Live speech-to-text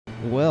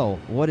Well,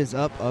 what is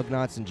up,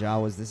 Ugnaughts and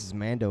Jawas? This is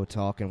Mando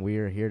Talk, and we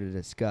are here to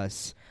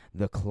discuss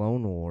the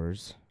Clone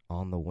Wars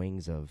on the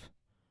wings of,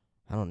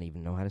 I don't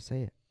even know how to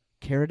say it,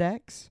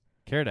 Keeradaks?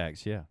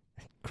 Keeradaks, yeah.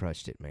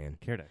 Crushed it, man.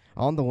 Keeradaks.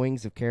 On the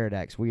wings of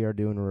Keeradaks, we are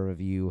doing a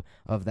review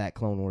of that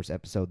Clone Wars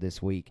episode this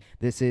week.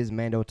 This is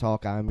Mando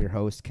Talk. I'm your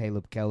host,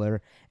 Caleb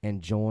Keller,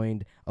 and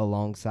joined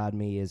alongside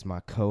me is my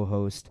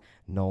co-host,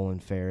 Nolan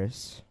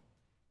Ferris.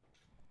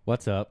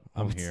 What's up?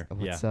 I'm here.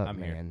 What's yeah, up, I'm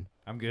man? Here.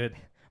 I'm good.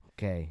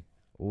 Okay.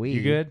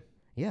 You good?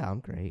 Yeah, I'm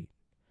great.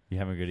 You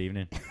having a good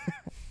evening?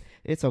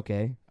 It's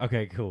okay.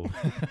 Okay, cool.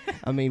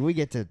 I mean, we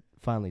get to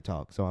finally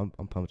talk, so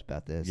I'm pumped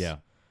about this. Yeah.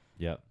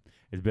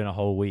 It's been a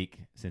whole week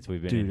since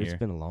we've been in here. Dude, it's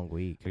been a long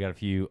week. We got a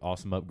few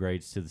awesome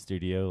upgrades to the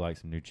studio, like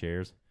some new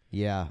chairs.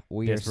 Yeah,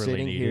 we are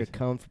sitting here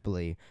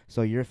comfortably,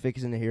 so you're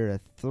fixing to hear a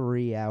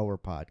 3-hour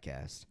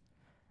podcast.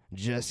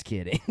 Just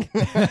kidding.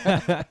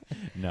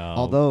 No.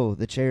 Although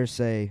the chairs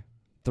say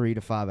 3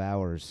 to 5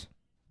 hours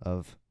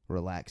of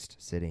relaxed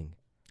sitting.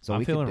 So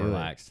I'm feeling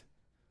relaxed.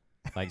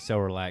 Like, so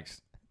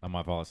relaxed, I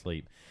might fall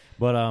asleep.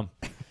 But,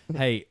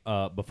 hey,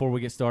 before we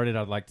get started,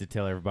 I'd like to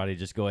tell everybody,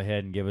 just go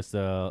ahead and give us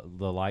the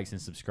likes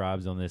and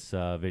subscribes on this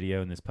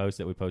video and this post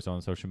that we post on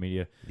social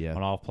media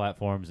on all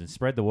platforms, and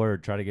spread the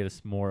word. Try to get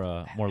us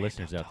more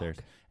listeners out there.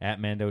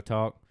 At Mando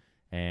Talk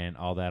and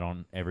all that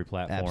on every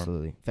platform.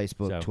 Absolutely.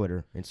 Facebook,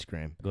 Twitter,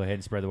 Instagram. Go ahead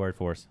and spread the word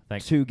for us.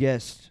 Thanks. 2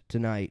 guests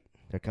tonight.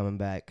 They're coming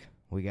back.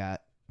 We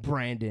got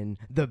Brandon,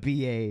 the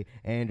B.A.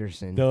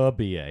 Anderson. The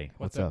B.A.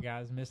 What's up,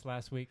 guys? Missed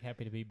last week.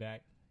 Happy to be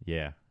back.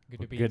 Yeah.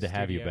 Good to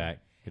have you back.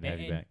 Good to have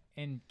you back.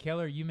 And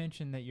Keller, you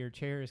mentioned that your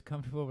chair is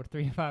comfortable for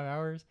 3 to 5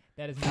 hours.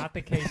 That is not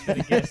the case for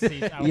the guest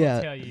seats. I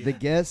will tell you. The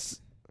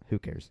guests. Who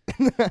cares?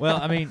 Well,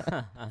 I mean,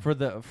 for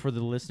the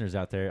listeners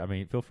out there, I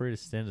mean, feel free to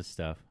send us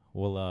stuff.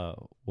 We'll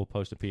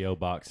post a PO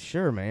box.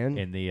 Sure, man.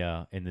 In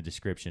the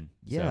description.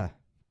 Yeah. So.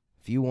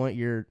 If you want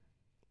your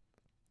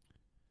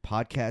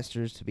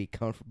podcasters to be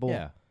comfortable.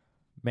 Yeah.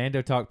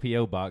 Mando Talk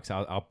PO box.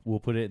 We'll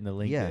put it in the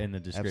link in the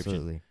description.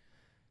 Absolutely.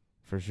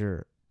 For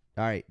sure.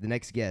 All right, the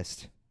next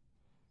guest,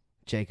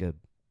 Jacob,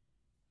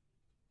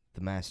 the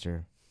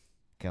master,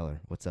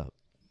 Keller. What's up?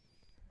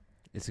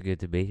 It's good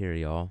to be here,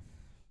 y'all.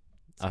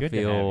 I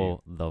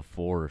feel the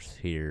force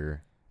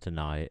here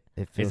tonight.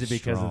 Is it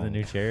because strong. of the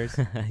new chairs?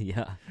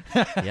 Yeah.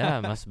 Yeah,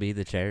 it must be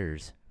the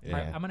chairs.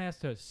 Yeah. I'm going to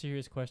ask a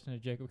serious question to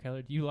Jacob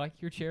Keller. Do you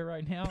like your chair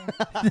right now?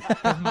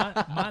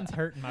 Mine's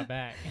hurting my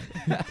back.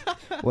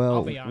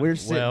 Well, we're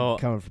sitting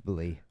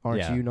comfortably.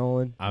 Aren't you,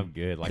 Nolan? I'm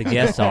good. Like the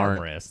guests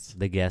aren't.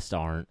 The guests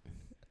aren't.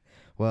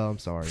 Well, I'm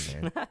sorry,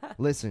 man.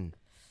 Listen.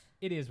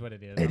 It is what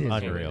it is. It is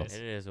unreal. It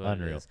is what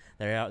it is.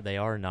 They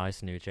are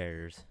nice new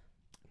chairs.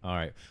 All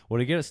right. Well,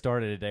 to get us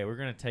started today, we're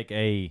going to take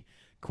a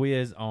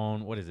quiz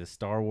on, what is it,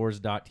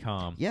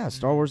 StarWars.com. Yeah,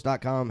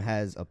 StarWars.com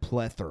has a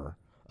plethora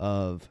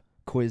of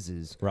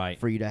quizzes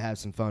for you to have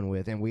some fun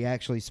with, and we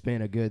actually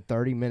spent a good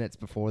 30 minutes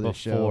before the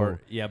show.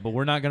 Yeah, but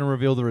we're not going to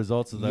revel the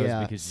results of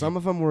those because some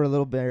of them were a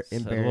little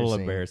embarrassing. A little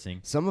embarrassing.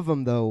 Some of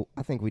them, though,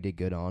 I think we did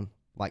good on,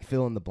 like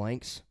fill in the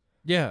blanks.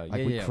 Yeah,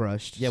 we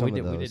crushed. Yeah, some we did.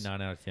 Of those. We did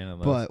 9 out of 10 of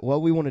those. But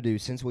what we want to do,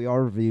 since we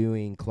are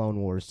reviewing Clone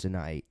Wars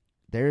tonight,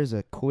 there's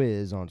a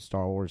quiz on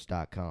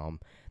StarWars.com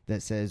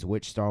that says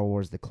which Star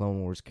Wars the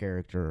Clone Wars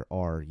character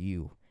are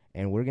you.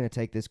 And we're going to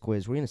take this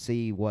quiz. We're going to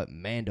see what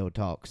Mando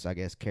Talks, I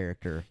guess,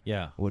 character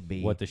would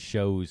be. What the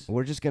shows.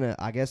 We're just going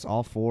to, I guess,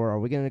 all four. Are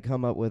we going to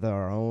come up with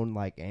our own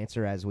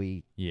answer as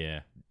we... Yeah.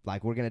 We're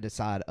going to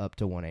decide up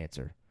to one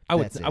answer. I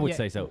would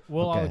say so.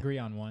 We'll all agree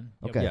on one.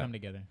 Okay. We'll come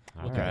together.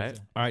 All right.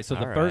 All right, so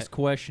the first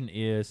question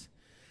is,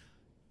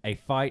 a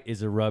fight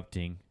is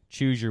erupting.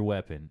 Choose your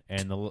weapon.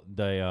 And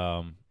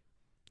the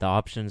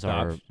options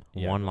are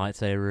 1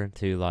 lightsaber,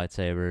 2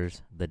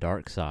 lightsabers, the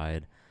dark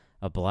side,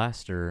 a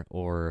blaster,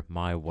 or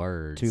my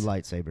words. 2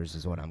 lightsabers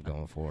is what I'm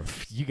going for.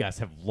 You guys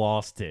have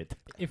lost it.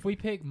 If we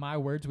pick my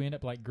words, we end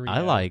up like Greedo.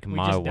 I like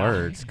my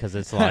words because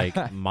it's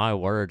like my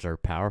words are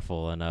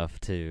powerful enough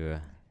to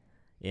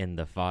end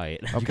the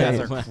fight. Okay, you guys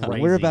are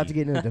crazy. We're about to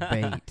get into a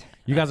debate.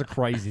 You guys are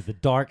crazy. The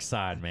dark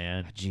side,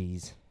 man.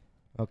 Jeez.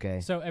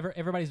 Okay. So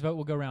everybody's vote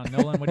will go around.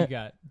 Nolan, what do you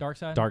got? Dark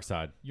side? Dark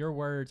side. Your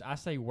words. I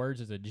say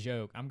words as a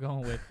joke. I'm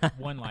going with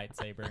 1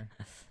 lightsaber.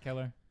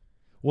 Keller?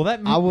 Well,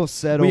 that I will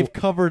settle. We've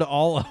covered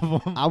all of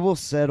them. I will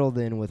settle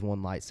then with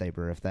 1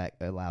 lightsaber if that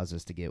allows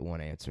us to get one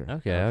answer.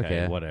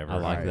 Okay. Whatever. I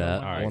like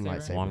that. All right. 1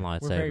 lightsaber. 1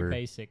 lightsaber. We're very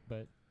basic,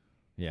 but...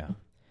 Yeah.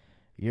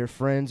 Your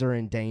friends are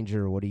in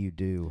danger. What do you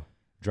do?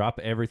 Drop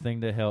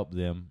everything to help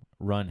them.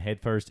 Run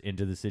headfirst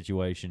into the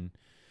situation.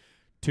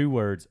 2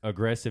 words,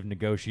 aggressive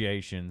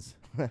negotiations.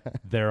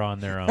 They're on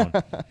their own.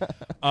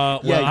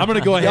 I'm going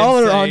to go ahead y'all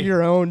and are say... on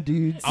your own,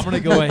 dudes. I'm going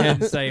to go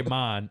ahead and say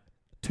mine.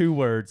 2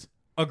 words,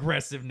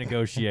 aggressive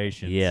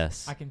negotiations.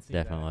 Yes. I can see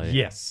definitely. that.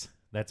 Yes,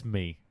 that's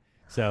me.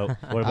 So,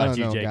 what about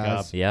you, Jacob?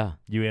 Guys. Yeah.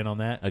 You in on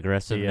that?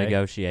 Aggressive BA?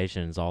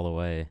 negotiations all the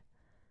way.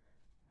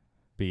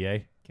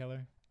 BA?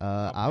 Keller?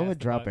 I would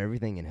drop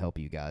everything and help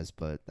you guys,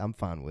 but I'm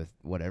fine with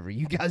whatever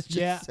you guys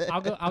just said.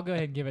 I'll go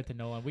ahead and give it to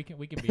Nolan. We can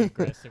be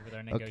aggressive with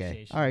our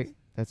negotiations. Okay. All right.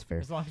 That's fair.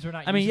 As long as we're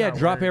not. I mean, using yeah, our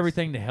drop words.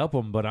 everything to help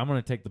them, but I'm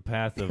gonna take the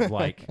path of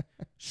like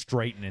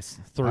straightness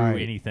through All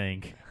right.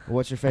 anything.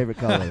 What's your favorite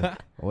color?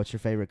 What's your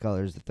favorite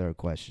color is the third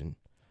question.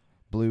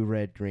 Blue,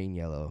 red, green,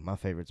 yellow. My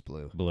favorite's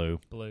blue. Blue.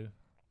 Blue.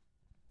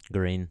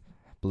 Green.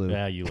 Blue.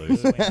 Yeah, you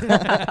lose.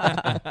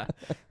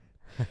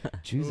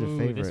 Choose a Ooh,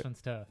 favorite This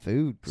one's tough.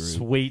 food group.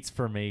 Sweets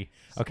for me.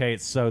 Okay,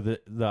 so the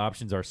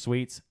options are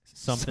sweets,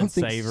 something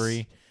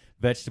savory,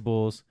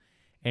 vegetables,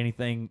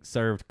 anything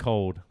served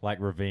cold like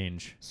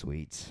revenge.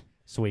 Sweets.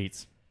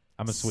 Sweets.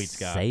 I'm a sweets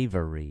guy.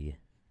 Savory.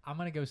 I'm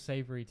gonna go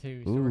savory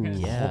too. So Ooh. we're gonna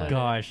Yeah. split Oh it.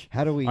 gosh.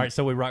 How do we? All right,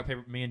 so we rock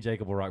paper. Me and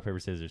Jacob will rock paper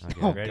scissors. Okay.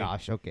 Oh Ready?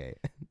 gosh. Okay.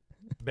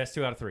 Best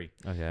 2 out of 3.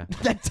 Okay.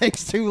 That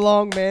takes too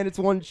long, man. It's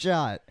one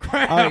shot. All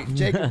right,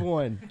 Jacob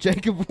won.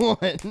 Jacob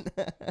won.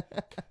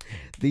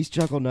 These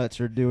chuckle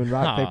nuts are doing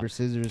rock Huh. paper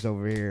scissors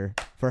over here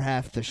for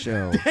half the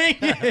show. Dang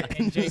it.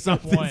 And Jacob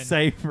Something won.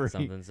 savory.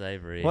 Something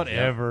savory.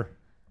 Whatever.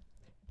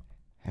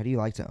 How do you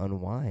like to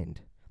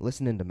unwind?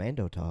 Listening to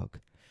Mando talk.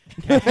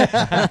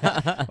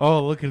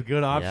 Oh, look, a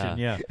good option.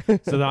 Yeah.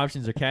 So the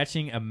options are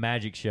catching a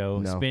magic show,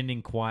 No.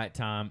 spending quiet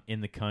time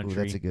in the Ooh, country.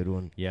 that's a good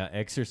one. Yeah,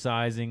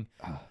 exercising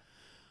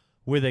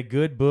with a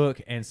good book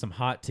and some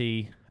hot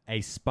tea,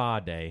 a spa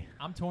day.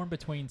 I'm torn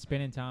between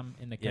spending time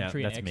in the Yeah,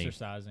 country and that's me.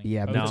 exercising.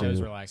 Yeah, Both me of those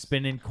too. relax.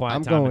 Spending quiet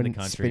I'm time in going the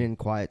country. spending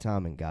quiet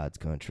time in God's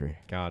country.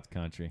 God's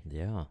country.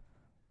 Yeah.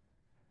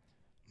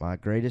 My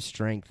greatest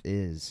strength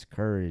is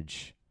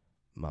courage,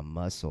 my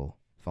muscle.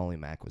 If only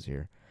Mac was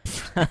here.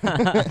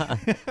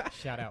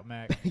 Shout out,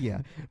 Mac.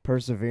 Yeah.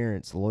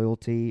 Perseverance,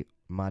 loyalty,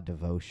 my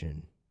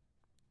devotion.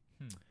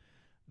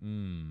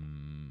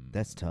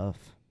 That's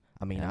tough.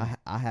 I mean, Yeah.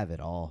 I have it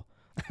all.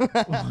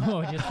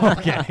 Whoa, just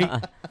Okay.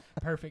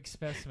 perfect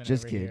specimen.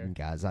 Just over kidding, here.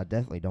 guys. I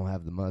definitely don't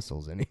have the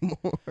muscles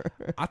anymore.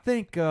 I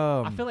think.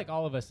 I feel like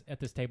all of us at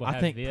this table I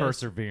have think this,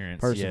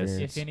 perseverance. Perseverance.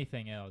 Yes. if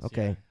anything else.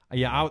 Okay.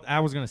 Yeah, I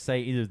was gonna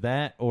say either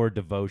that or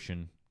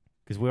devotion,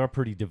 because we are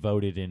pretty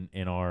devoted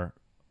in our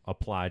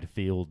applied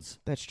fields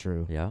That's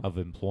true. Yeah. of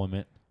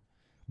employment.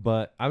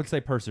 But I would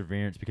say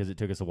perseverance because it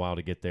took us a while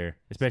to get there,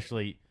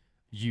 especially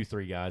you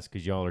 3 guys,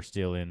 because y'all are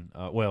still in.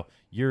 Well,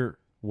 you're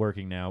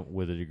working now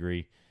with a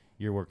degree.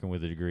 You're working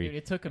with a degree, Dude,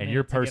 it took a and minute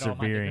you're to get all my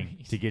persevering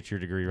degrees. to get your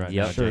degree right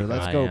Yep. now. Sure, Jacob.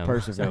 let's I go am. So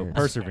perseverance.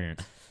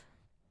 perseverance.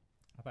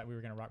 I thought we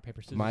were gonna rock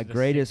paper scissors. My this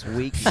greatest shit.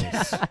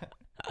 weakness.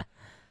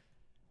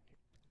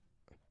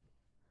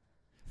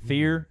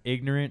 Fear,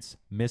 ignorance,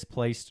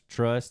 misplaced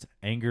trust,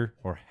 anger,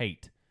 or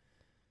hate.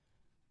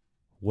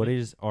 What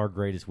is our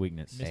greatest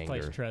weakness? Misplaced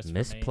Anger. trust.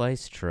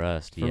 Misplaced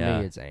trust. For Yeah.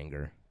 me, it's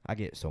anger. I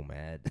get so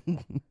mad.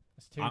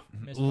 That's 2 oh,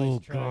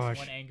 misplaced trust. gosh.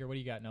 1 anger. What do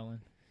you got,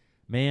 Nolan?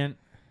 Man,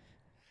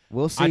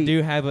 We'll see. I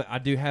do have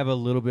a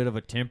little bit of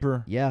a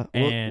temper. Yeah,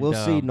 And, we'll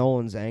see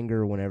Nolan's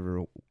anger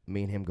whenever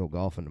me and him go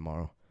golfing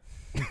tomorrow.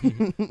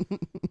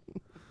 If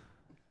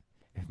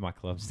my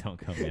clubs don't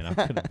come in, I'm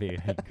gonna be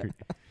angry.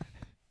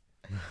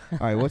 All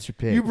right, what's your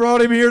pick? You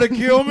brought him here to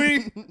kill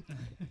me.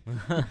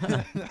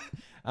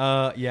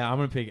 Yeah, I'm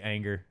gonna pick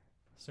anger.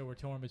 So we're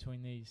torn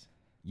between these.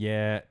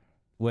 Yeah,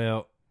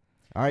 well,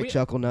 All right, We-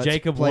 Chuckle Nuts.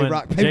 Jacob play won.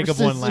 rock, paper, Jacob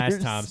won scissors.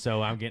 last time,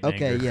 so I'm getting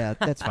Okay, anger. yeah,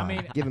 that's I fine.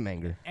 mean, Give him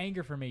anger.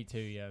 Anger for me too.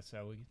 Yeah.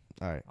 So we.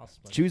 All right, I'll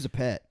split. choose a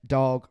pet.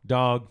 Dog.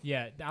 Dog.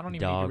 Yeah, I don't even need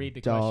Dog. to read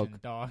the Dog. question.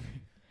 Dog.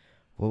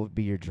 What would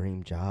be your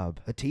dream job?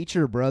 A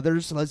teacher,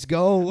 brothers. Let's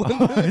go.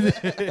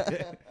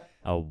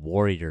 A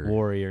warrior.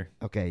 Warrior.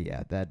 Okay,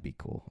 yeah, that'd be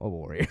cool. A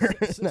warrior.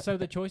 So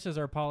the choices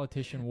are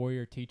politician,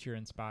 warrior, teacher,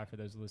 and spy for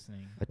those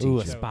listening. A Ooh,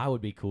 a teacher. spy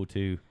would be cool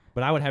too.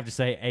 But I would have to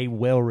say a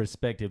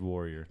well-respected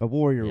warrior. A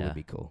warrior Yeah. would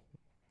be cool.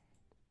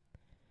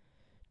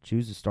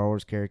 Choose a Star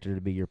Wars character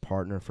to be your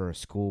partner for a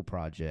school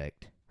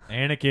project.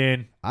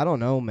 Anakin. I don't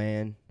know,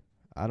 man.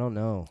 I don't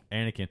know.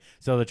 Anakin.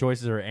 So the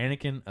choices are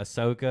Anakin,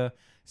 Ahsoka,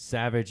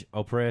 Savage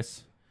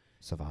Opress,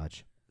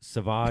 Savage.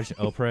 Savage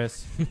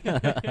Opress,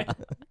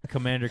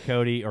 Commander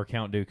Cody, or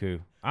Count Dooku.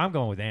 I'm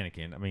going with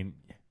Anakin. I mean,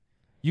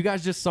 you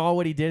guys just saw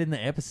what he did in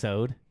the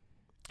episode.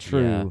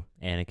 True.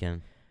 Yeah,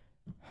 Anakin.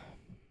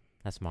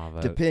 That's my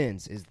vote.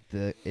 Depends.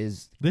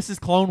 Is This is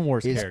Clone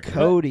Wars character.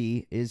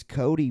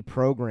 Cody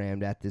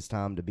programmed at this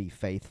time to be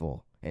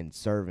faithful and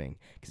serving?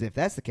 Because if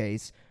that's the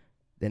case,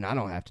 then I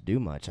don't have to do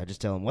much. I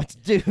just tell him what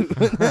to do.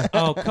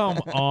 Oh, come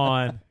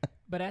on.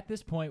 But at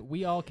this point,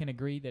 we all can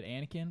agree that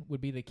Anakin would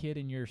be the kid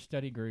in your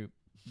study group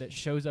that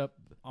shows up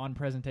on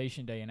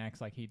presentation day and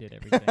acts like he did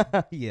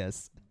everything.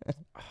 Yes.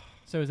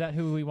 So is that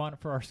who we want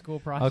for our school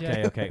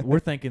project? Okay. We're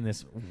thinking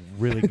this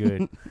really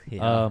good.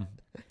 Yeah. I'm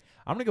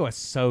going to go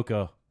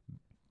Ahsoka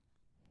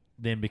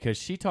then because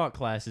she taught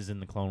classes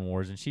in the Clone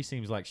Wars and she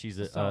seems like she's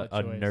a Solid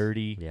choice.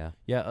 nerdy. yeah.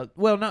 Yeah.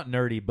 Well, not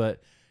nerdy,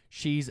 but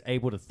she's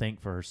able to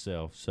think for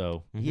herself.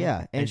 So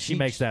Yeah. and she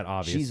makes that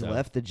obvious. She's so.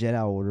 left the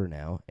Jedi Order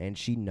now, and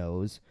she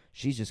knows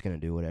she's just going to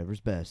do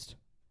whatever's best.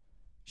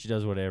 She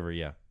does whatever,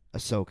 yeah.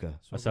 Ahsoka.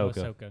 So we'll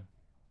go Ahsoka. Ahsoka.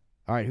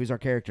 All right, who's our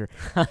character?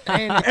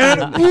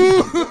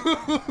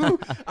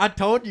 I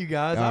told you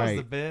guys All I was right,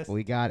 the best.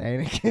 We got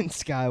Anakin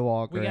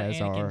Skywalker We got as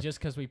Anakin our just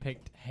because we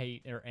picked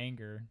hate or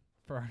anger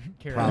for our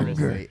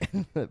characteristics.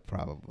 probably.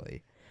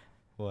 Probably.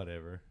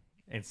 Whatever.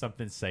 and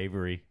something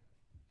savory.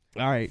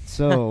 All right,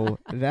 so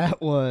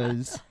that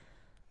was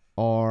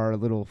our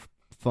little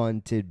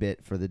fun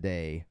tidbit for the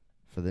day,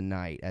 for the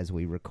night, as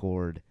we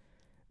record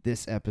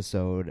this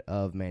episode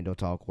of Mando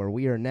Talk, where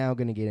we are now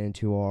going to get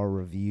into our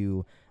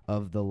review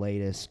of the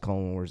latest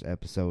Clone Wars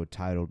episode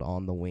titled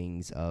 "On the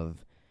Wings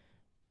of."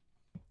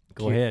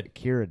 Go ahead.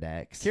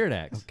 Keeradaks.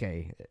 Keeradaks.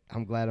 Okay,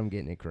 I'm glad I'm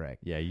getting it correct.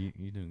 Yeah, you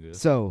doing good.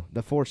 So,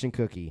 the fortune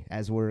cookie,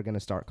 as we're going to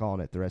start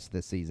calling it the rest of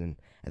this season,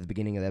 at the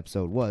beginning of the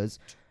episode, was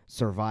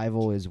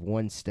survival is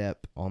one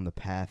step on the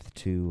path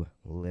to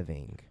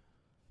living.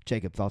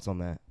 Jacob, thoughts on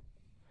that?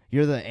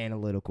 You're the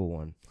analytical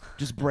one.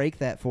 Just break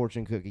that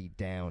fortune cookie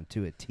down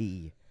to a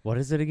T. What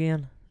is it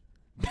again?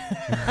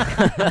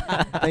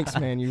 Thanks,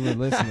 man. You were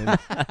listening.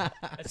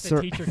 That's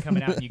the teacher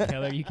coming out in you,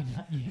 Keller. You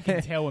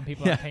can tell when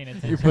people aren't paying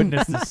attention. You're putting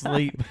us to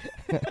sleep.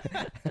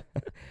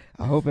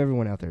 I hope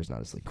everyone out there is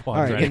not asleep. All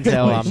Quadratic right, You can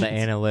tell I'm the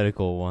equations.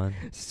 analytical one.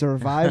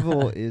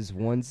 Survival is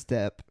one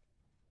step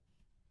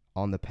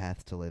on the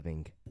path to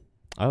living.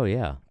 Oh,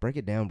 yeah. Break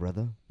it down,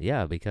 brother.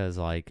 Yeah, because,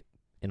 like,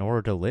 in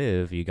order to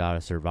live, you got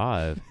to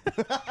survive.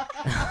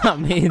 I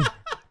mean,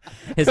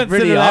 it's Consider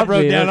pretty that obvious.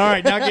 broke down. All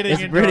right, now getting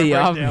It's into pretty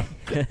our obvious.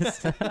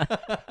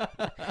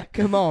 breakdown.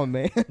 Come on,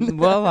 man.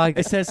 Well, like,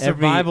 It says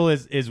survival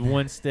is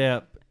one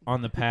step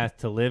on the path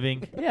to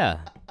living. Yeah.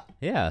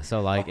 Yeah, so,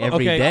 like,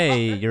 every Okay.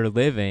 day you're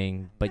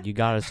living, but you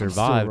got to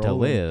survive to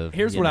rolling. live.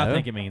 Here's you what I know?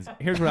 think it means.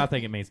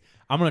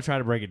 I'm going to try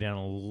to break it down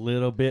a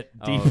little bit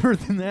Oh. deeper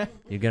than that.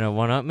 You're going to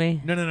one-up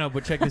me? No,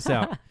 but check this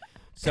out.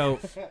 So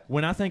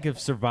when I think of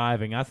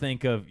surviving, I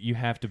think of you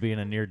have to be in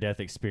a near-death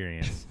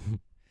experience.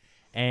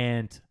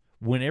 And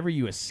whenever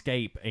you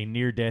escape a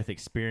near-death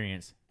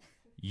experience,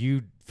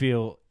 you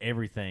feel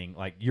everything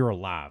like you're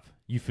alive.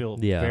 You feel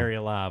Yeah. very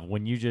alive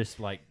when you just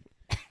like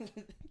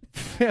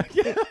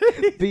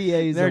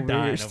BA's they're over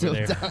dying here over still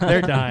there. dying.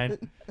 They're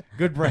dying.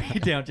 Good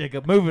breakdown,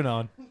 Jacob. Moving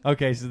on.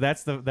 Okay, so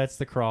that's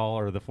the crawl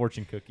or the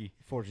fortune cookie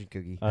Fortune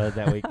cookie.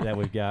 that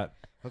we've got.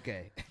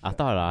 Okay. I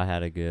thought I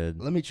had a good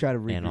Let me try to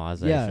read.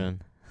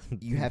 analyzation. Yeah,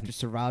 you have to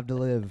survive to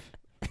live.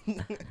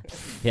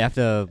 You have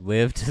to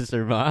live to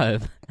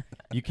survive.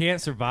 You can't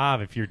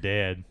survive if you're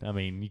dead. I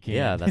mean, you can't.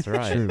 Yeah, that's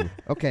right. True.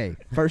 Okay,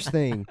 first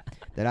thing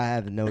that I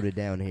have noted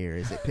down here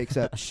is it picks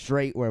up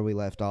straight where we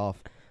left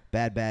off.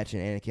 Bad Batch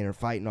and Anakin are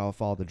fighting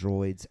off all the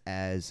droids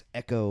as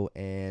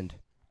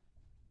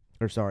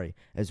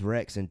as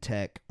Rex and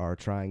Tech are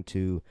trying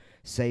to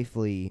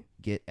safely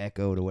get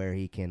Echo to where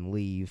he can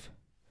leave.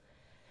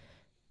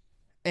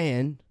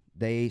 And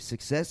they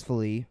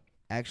successfully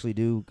actually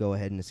do go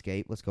ahead and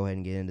escape. Let's go ahead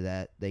and get into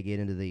that. They get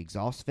into the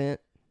exhaust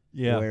vent.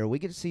 Yeah. Where we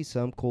get to see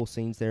some cool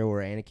scenes there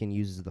where Anakin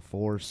uses the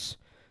Force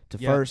to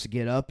Yeah. first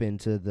get up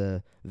into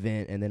the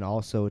vent and then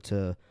also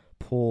to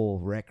pull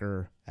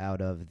Wrecker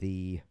out of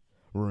the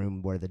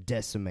room where the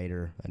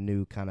Decimator, a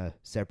new kind of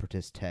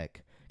separatist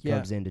tech,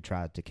 comes in to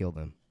try to kill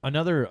them.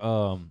 Another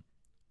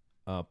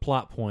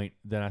plot point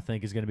that I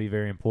think is going to be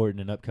very important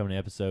in upcoming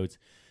episodes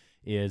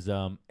is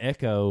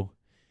Echo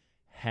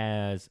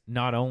has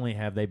not only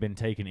have they been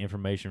taking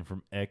information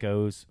from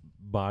Echo's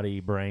body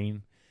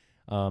brain,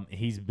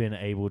 he's been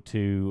able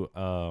to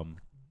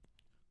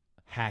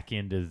hack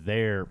into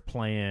their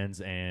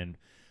plans and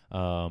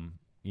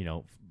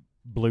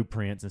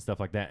blueprints and stuff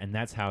like that, and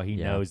that's how he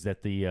knows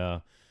that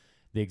the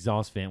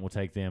exhaust vent will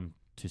take them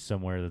to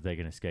somewhere that they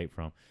can escape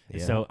from.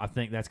 Yeah. So I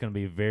think that's going to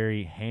be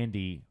very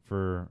handy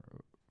for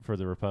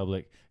the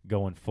Republic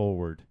going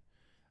forward,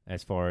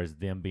 as far as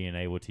them being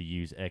able to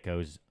use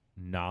Echo's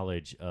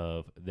knowledge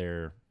of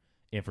their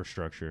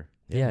infrastructure.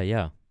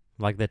 Yeah.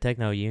 Like the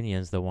Techno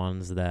Union's the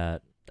ones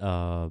that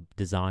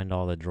designed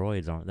all the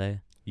droids, aren't they?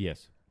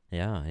 Yes.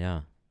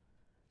 Yeah.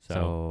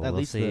 So At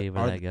we'll least see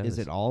where that goes. is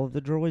it all of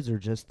the droids or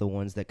just the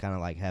ones that kind of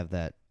like have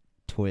that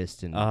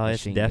twist and It's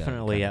machine gun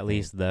definitely kinda at thing?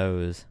 least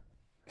those.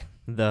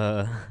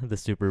 The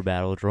super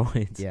battle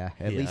droids. Yeah,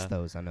 at Yeah. least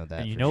those. I know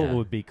that. and you for know sure. what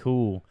would be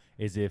cool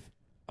is if,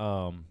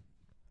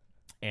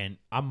 and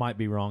I might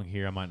be wrong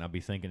here, I might not be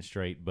thinking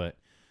straight, but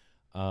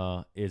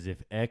is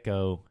if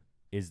Echo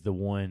is the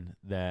one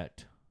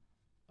that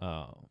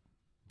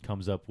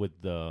comes up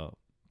with the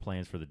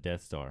plans for the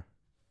Death Star.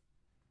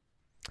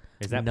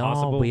 Is that no,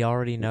 possible? we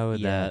already know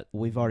Yeah, that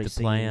we've already the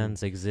seen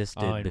plans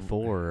existed and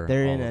before.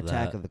 They're all in of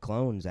Attack that. of the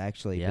Clones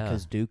actually Yeah.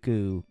 because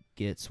Dooku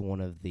gets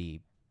one of the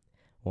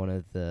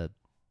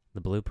the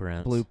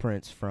blueprints.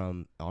 blueprints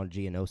from on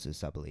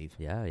Geonosis, I believe.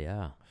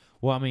 Yeah.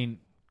 Well, I mean,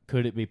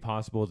 could it be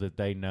possible that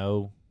they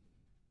know,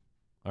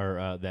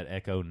 or that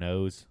Echo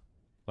knows,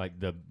 like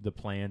the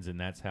plans, and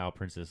that's how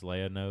Princess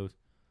Leia knows?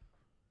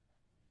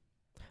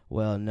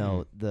 Well,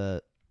 no,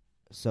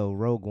 so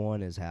Rogue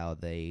One is how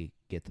they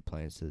get the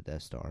plans to the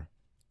Death Star.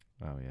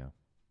 Oh yeah,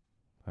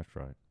 that's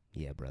right.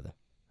 Yeah, brother.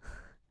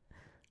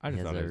 I just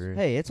Yes, thought it was, sir.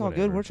 Hey, it's all good.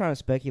 Whatever. We're trying to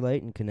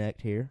speculate and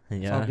connect here.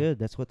 It's all Yeah. good.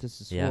 That's what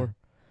this is Yeah. for.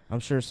 I'm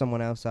sure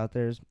someone else out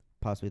there is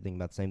possibly thinking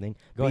about the same thing.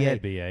 Go BA,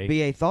 ahead, BA.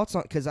 BA, thoughts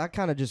on, because I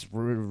kind of just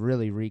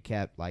really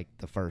recapped like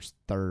the first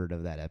third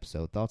of that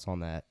episode. Thoughts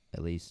on that,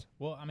 at least?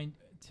 Well, I mean,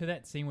 to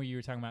that scene where you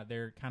were talking about,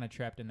 they're kind of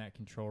trapped in that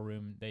control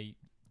room.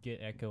 get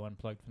Echo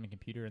unplugged from the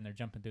computer, and they're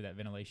jumping through that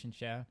ventilation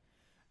shaft.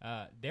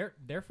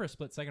 There for a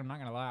split second, I'm not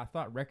gonna lie, I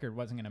thought Wrecker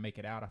wasn't gonna make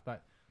it out. I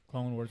thought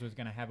Clone Wars was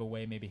gonna have a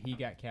way. Maybe he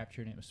got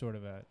captured, and it was sort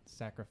of a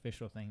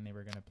sacrificial thing they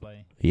were gonna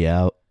play.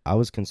 Yeah, I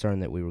was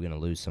concerned that we were gonna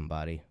lose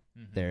somebody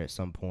there at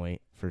some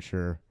point for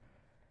sure.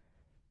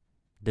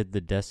 Did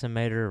the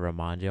Decimator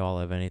remind y'all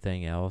of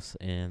anything else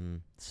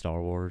in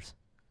Star Wars?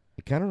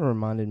 It kind of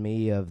reminded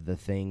me of the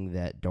thing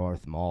that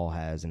Darth Maul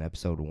has in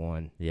Episode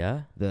 1.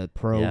 Yeah? The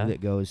probe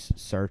that goes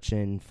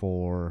searching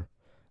for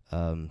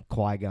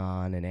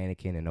Qui-Gon and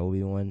Anakin and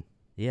Obi-Wan.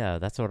 Yeah,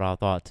 that's what I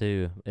thought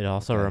too. It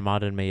also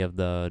reminded me of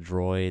the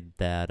droid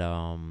that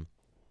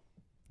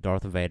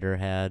Darth Vader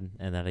had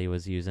and that he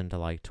was using to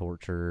like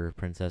torture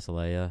Princess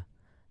Leia.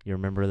 You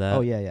remember that?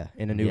 Oh, yeah.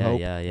 In A New Hope.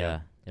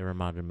 Yeah. It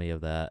reminded me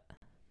of that.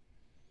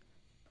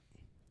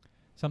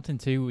 Something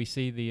too. We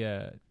see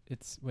the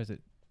was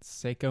it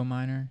Seiko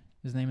Minor?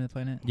 Is the name of the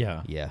planet?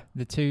 Yeah.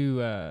 The two,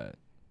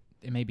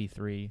 it may be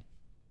three,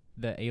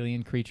 the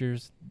alien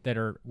creatures that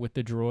are with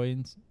the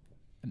droids.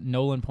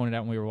 Nolan pointed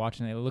out when we were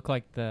watching it, look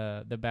like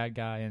the bad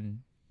guy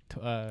in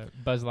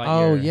Buzz Lightyear.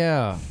 Oh,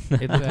 yeah.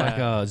 It looked like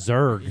a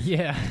Zurg.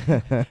 Yeah.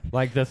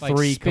 Like the Like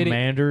three spitting-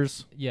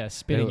 commanders. Yeah,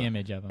 spitting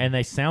image of them. And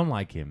they sound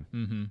like him.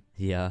 Mm-hmm.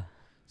 Yeah.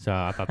 So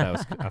I thought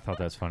that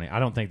was funny. I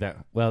don't think that,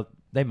 well,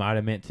 they might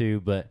have meant to,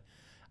 but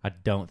I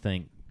don't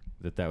think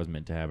that was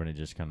meant to happen. It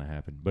just kind of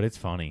happened. But it's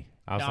funny.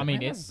 I was No, like, I mean,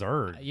 man, that's it's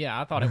Zurg. Yeah,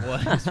 I thought it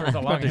was for the About to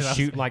longest.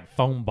 shoot like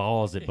foam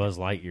balls at Buzz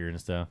Lightyear and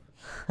stuff.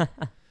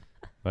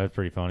 But it's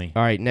pretty funny.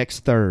 All right, next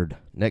third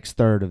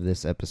of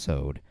this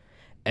episode.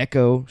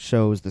 Echo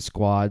shows the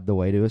squad the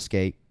way to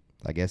escape.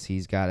 I guess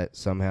he's got it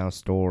somehow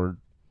stored,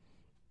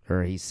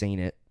 or he's seen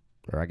it,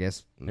 or I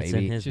guess maybe. It's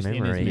in his Just in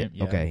his memory. mem-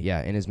 yeah. Okay,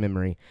 yeah, in his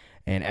memory.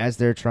 And as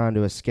they're trying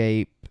to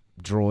escape,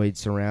 droids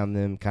surround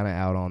them, kind of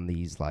out on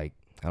these, like,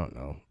 I don't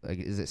know. Like,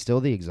 is it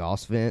still the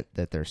exhaust vent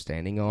that they're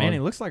standing on? Man,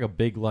 it looks like a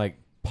big, like,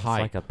 It's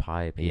pipe. like a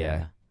pipe,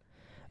 Yeah.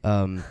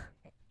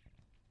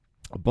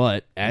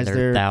 But as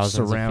they're thousands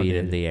of feet surrounded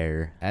in the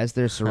air. as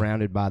they're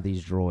surrounded by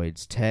these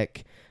droids,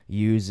 Tech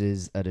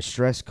uses a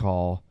distress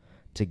call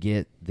to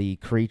get the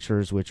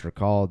creatures, which are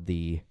called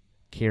the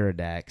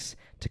Keeradaks,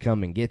 to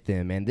come and get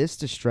them. And this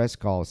distress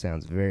call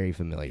sounds very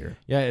familiar.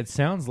 Yeah, it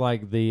sounds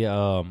like the,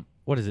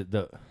 what is it?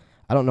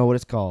 I don't know what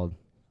it's called.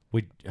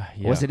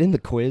 Yeah. Was it in the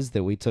quiz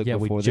that we took Yeah,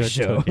 before we the just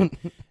show? took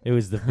it. It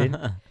was the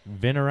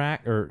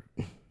Vinarak, or...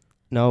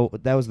 No,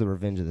 that was the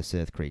Revenge of the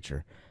Sith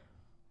creature.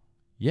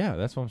 Yeah,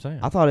 that's what I'm saying.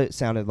 I thought it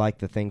sounded like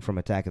the thing from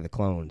Attack of the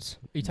Clones.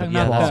 Are you talking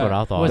Yeah, about that's the- what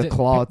I thought. was The it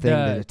claw the- thing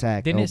that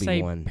attacked Didn't it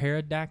Obi-Wan. say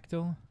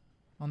pterodactyl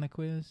on the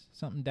quiz?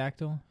 Something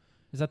dactyl?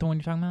 Is that the one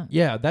you're talking about?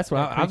 Yeah, that's what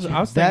That I was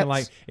creature. thinking. That's-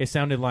 Like it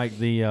sounded like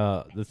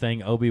the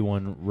thing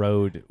Obi-Wan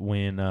rode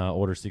when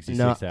Order 66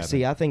 No, happened.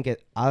 see,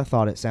 I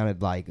thought it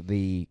sounded like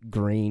the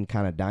green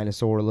kind of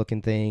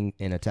dinosaur-looking thing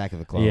in Attack of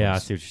the Clones. Yeah, I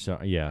see what you're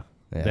saying. Yeah,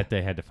 Yeah. that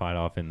they had to fight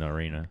off in the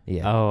arena.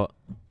 Yeah. Oh,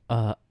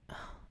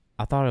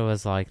 I thought it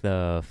was like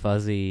the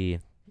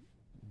fuzzy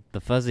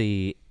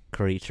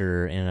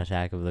creature in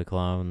Attack of the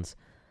Clones,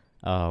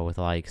 with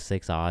like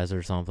 6 eyes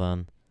or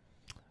something.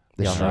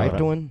 The Y'all know striped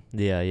what one?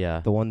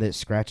 Yeah. The one that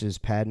scratches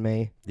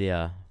Padme?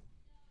 Yeah.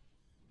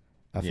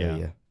 I feel Yeah.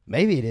 you.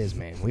 Maybe it is,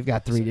 man. We've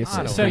got three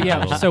different. So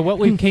yeah, so what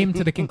we came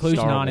to the conclusion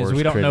Star on is Wars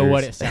we don't know what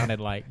critters. it sounded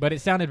like, but it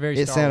sounded very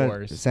it Star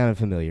Wars. sounded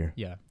familiar.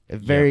 Yeah.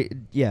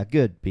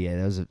 Good. BA.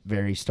 That was a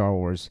very Star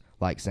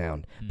Wars-like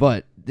sound. Mm.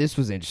 But this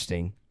was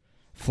interesting.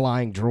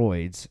 Flying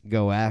droids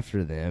go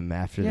after them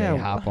after Yeah, they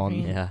hop I on.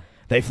 mean- Yeah.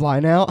 They fly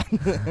now.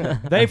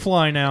 They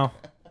fly now.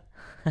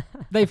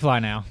 They fly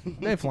now.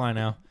 They fly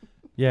now.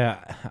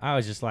 Yeah, I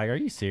was just like, "Are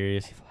you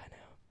serious?" They fly now.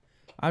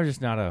 I was just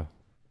not a.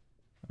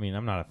 I mean,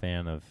 I'm not a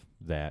fan of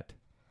that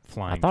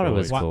flying. I thought it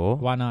was droid. cool.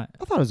 Why not?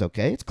 I thought it was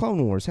okay. It's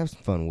Clone Wars. Have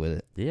some fun with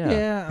it. Yeah.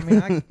 Yeah, I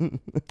mean,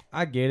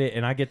 I get it,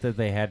 and I get that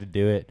they had to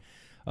do it.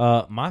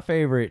 My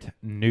favorite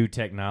new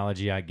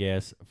technology, I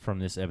guess, from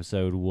this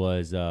episode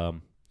was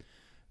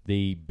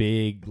the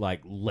big,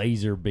 like,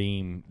 laser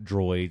beam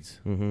droids.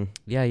 Mm-hmm.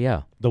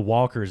 Yeah. The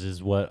walkers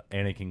is what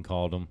Anakin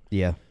called them.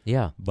 Yeah.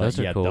 Yeah. But those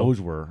are yeah, cool. those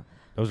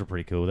were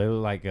pretty cool. They were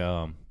like,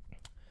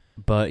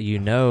 But you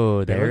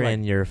know They they're look like-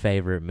 in your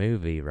favorite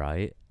movie,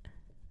 right?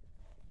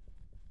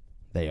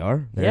 They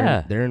are.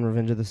 Yeah. They're in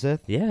Revenge of the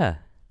Sith. Yeah.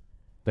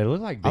 they look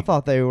like I big,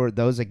 thought they were.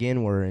 Those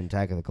again were in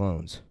Attack of the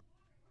Clones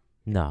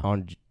No.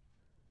 on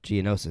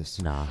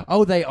Geonosis. Nah.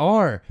 Oh, they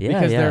are Yeah,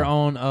 because yeah. they're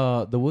on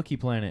the Wookiee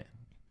planet.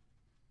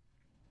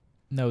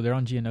 No, they're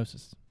on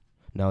Geonosis.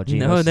 No,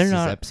 Geonosis they're is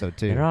not. episode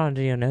 2. They're not on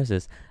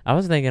Geonosis. I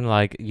was thinking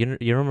like you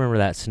remember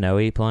that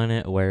snowy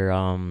planet where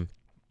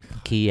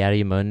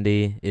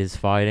Keeradaks is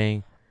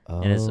fighting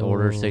and it's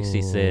Order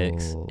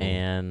 66 Oh.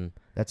 and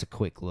That's a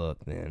quick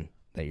look then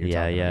that you're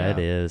yeah, talking yeah, about.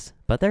 it is.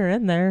 But they're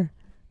in there.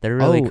 They're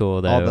really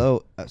cool though.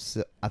 Although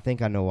I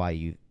think I know why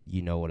you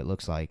know what it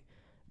looks like.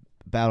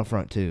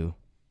 Battlefront 2,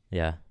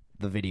 yeah.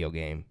 the video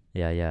game.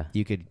 Yeah.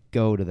 You could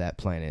go to that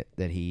planet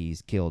that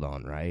he's killed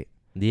on, right?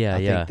 Yeah, I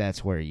yeah. think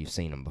that's where you've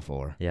seen him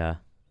before. Yeah.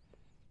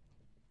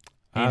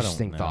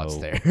 Interesting thoughts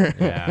there.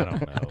 Yeah, I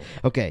don't know.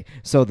 Okay,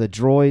 so the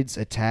droids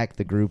attack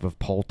the group of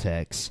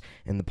Poltex,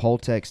 and the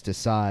Poltex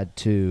decide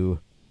to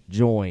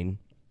join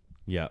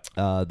Yeah.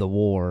 the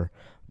war.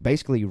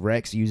 Basically,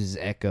 Rex uses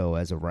Echo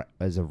as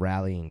a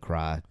rallying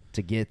cry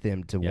to get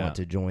them to want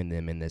to join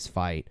them in this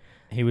fight.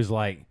 He was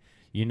like,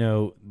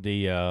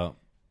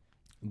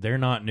 they're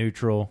not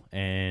neutral,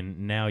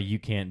 and now you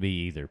can't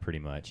be either, pretty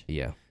much.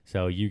 Yeah.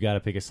 So you got to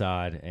pick a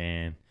side,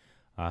 and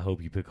I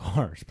hope you pick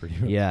ours, pretty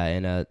much. Yeah,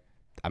 and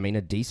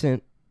a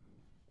decent,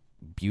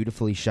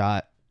 beautifully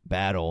shot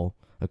battle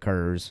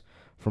occurs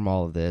from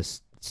all of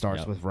this. It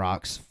starts with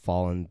rocks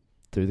falling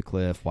through the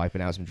cliff,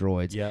 wiping out some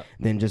droids. Yep.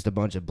 Then just a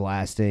bunch of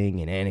blasting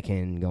and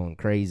Anakin going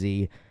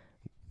crazy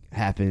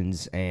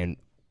happens, and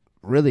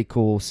really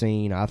cool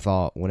scene, I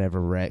thought, whenever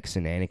Rex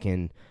and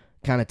Anakin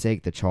kind of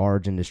take the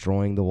charge in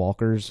destroying the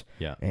walkers.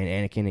 Yeah. And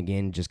Anakin,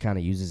 again, just kind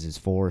of uses his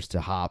force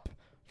to hop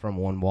from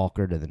one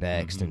walker to the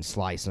next and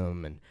slice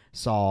them and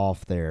saw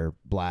off their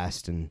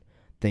blast and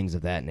things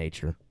of that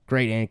nature.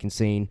 Great Anakin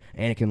scene.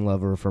 Anakin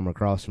lover from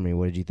across from me.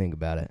 What did you think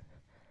about it?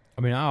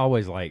 I mean, I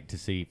always like to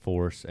see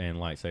Force and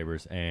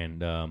lightsabers,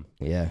 and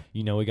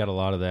we got a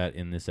lot of that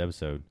in this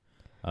episode.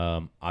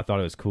 I thought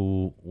it was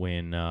cool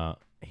when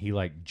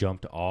he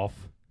jumped off,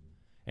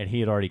 and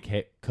he had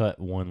already cut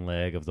one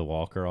leg of the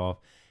walker off,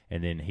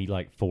 and then he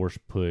Force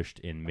pushed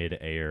in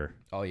midair.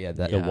 Oh yeah,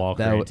 the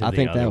walker into I the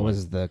think other that one.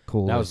 was the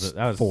coolest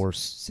that was Force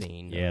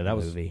scene. Yeah, in that the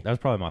was movie. that was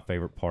probably my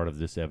favorite part of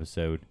this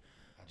episode.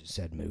 I just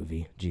said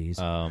movie. Jeez.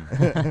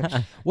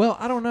 Well,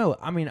 I don't know.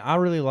 I mean, I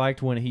really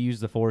liked when he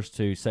used the Force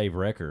to save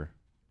Wrecker.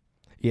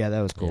 Yeah,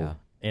 that was cool.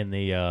 Yeah. In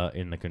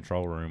the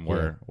control room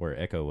where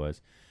Echo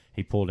was.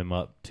 He pulled him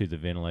up to the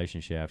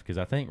ventilation shaft because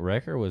I think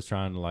Wrecker was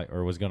trying to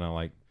was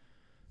gonna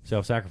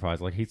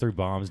self-sacrifice. Like he threw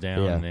bombs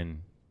down and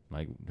then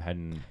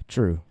hadn't.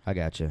 True, I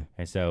gotcha.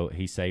 And so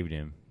he saved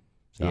him.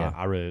 So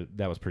I really,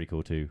 that was pretty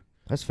cool too.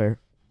 That's fair.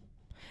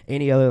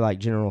 Any other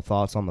general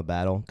thoughts on the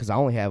battle? Because I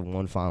only have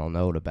one final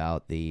note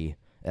about the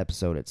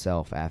episode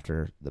itself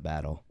after the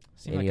battle.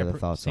 Any other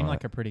thoughts on it? Seemed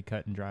like a pretty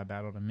cut and dry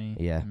battle to me.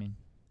 Yeah. I mean,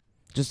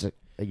 just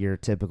your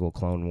typical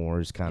Clone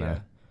Wars kind of.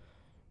 Yeah.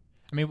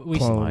 I mean, we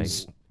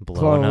Clones,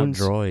 blowing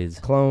clones, up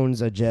droids.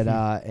 Clones, a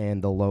Jedi,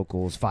 and the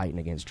locals fighting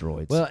against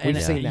droids. Well, and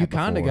We've seen that you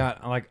kind of before.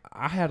 got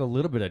I had a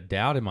little bit of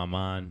doubt in my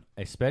mind,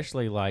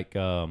 especially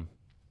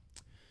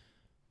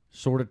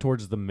sort of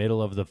towards the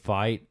middle of the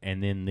fight,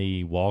 and then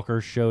the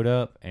walkers showed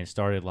up and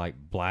started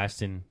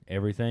blasting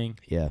everything.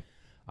 Yeah.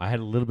 I had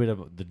a little bit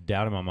of the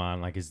doubt in my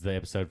mind, is the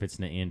episode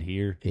fixing to end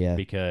here? Yeah.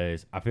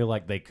 Because I feel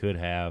like they could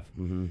have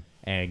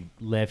and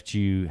left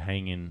you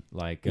hanging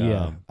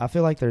Yeah. I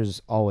feel like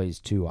there's always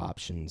two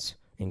options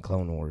in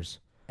Clone Wars.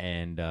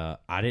 And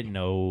I didn't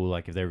know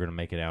if they were going to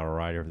make it out all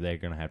right, or if they're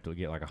going to have to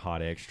get a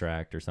hot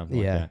extract or something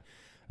like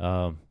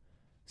that.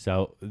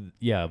 So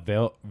yeah,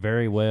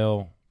 very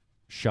well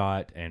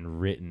shot and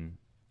written.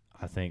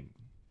 I think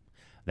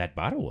that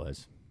battle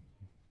was.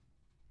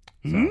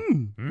 So,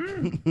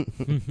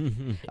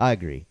 I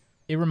agree.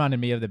 It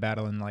reminded me of the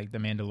battle in The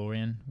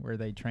Mandalorian, where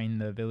they train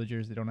the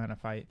villagers that don't know how to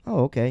fight,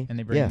 Oh, okay. and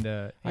they bring yeah.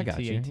 the I got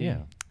you. AT-AT. Yeah.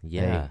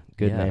 Yeah. Hey,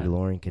 good yeah.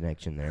 Mandalorian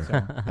connection there.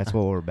 So, That's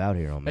what we're about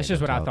here on that's Mando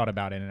just what I Talk. thought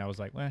about it, and I was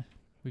like, well,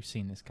 we've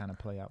seen this kind of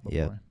play out before.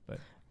 Yep. But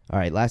All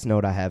right, last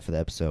note I have for the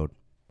episode.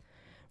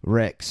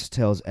 Rex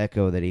tells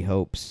Echo that he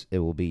hopes it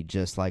will be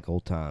just like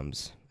old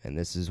times. And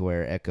this is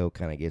where Echo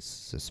kind of gets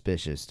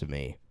suspicious to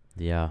me.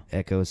 Yeah.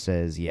 Echo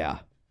says, yeah,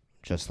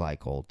 just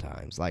like old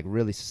times.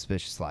 Really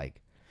suspicious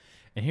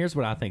And here's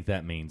what I think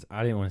that means.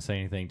 I didn't want to say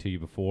anything to you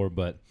before,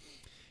 but,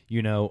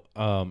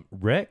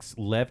 Rex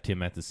left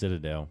him at the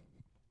Citadel.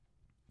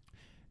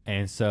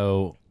 And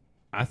so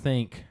I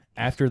think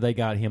after they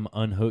got him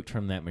unhooked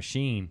from that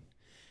machine,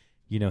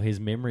 his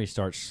memory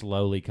starts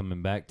slowly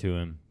coming back to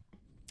him.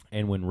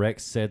 And when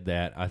Rex said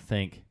that, I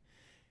think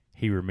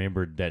he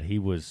remembered that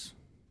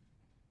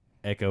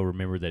Echo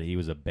remembered that he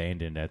was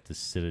abandoned at the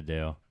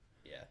Citadel.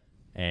 Yeah.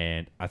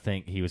 And I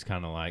think he was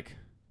kind of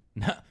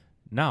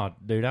no,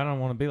 dude, I don't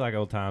want to be like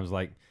old times.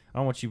 I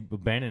don't want you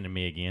abandoning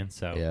me again.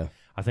 So Yeah.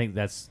 I think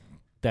that's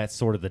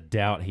sort of the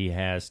doubt he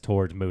has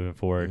towards moving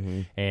forward.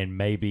 Mhm. And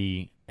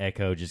maybe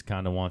Echo just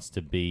kind of wants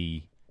to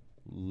be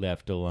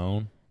left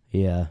alone.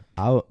 Yeah.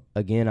 I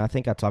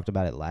think I talked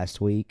about it last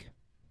week.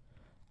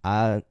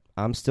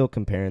 I'm still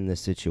comparing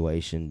this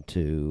situation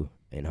to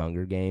in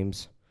Hunger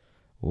Games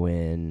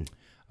when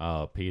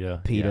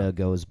PETA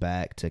goes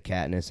back to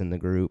Katniss and the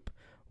group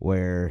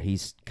where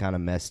he's kind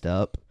of messed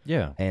up.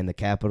 Yeah. And the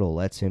Capitol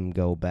lets him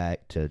go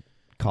back to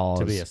cause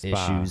To be a spy.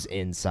 issues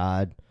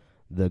inside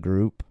the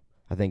group.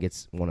 I think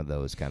it's one of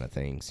those kind of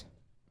things.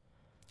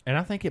 And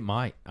I think it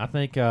might. I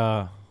think,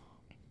 like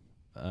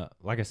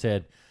I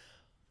said,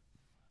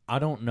 I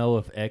don't know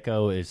if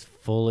Echo is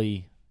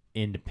fully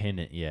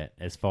independent yet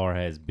as far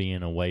as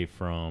being away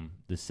from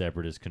the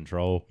Separatist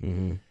control.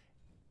 Mm-hmm.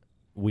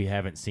 We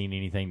haven't seen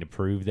anything to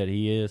prove that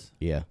he is.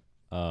 Yeah.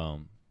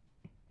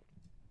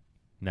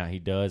 Now, he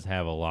does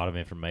have a lot of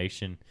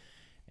information,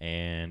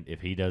 and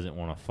if he doesn't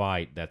want to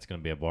fight, that's going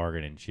to be a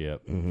bargaining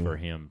chip Mhm. for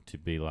him to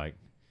be like,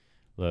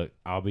 look,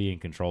 I'll be in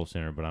control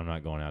center, but I'm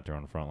not going out there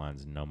on the front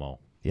lines no more.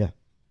 Yeah.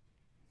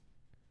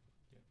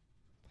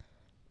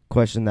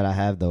 Question that I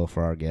have, though,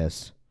 for our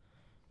guests.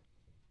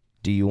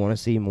 Do you want to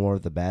see more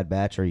of the Bad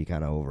Batch, or are you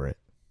kind of over it?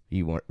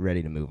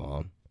 Ready to move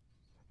on?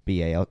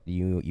 BA,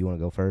 you want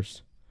to go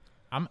first?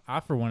 I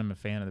for one am a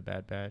fan of the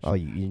Bad Batch. Oh,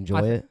 you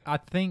enjoy it? I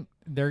think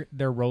their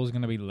role is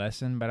going to be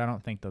lessened, but I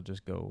don't think they'll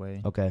just go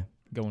away. Okay.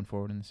 Going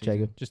forward in the season,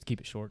 Jacob? just to keep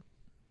it short.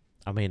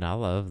 I mean, I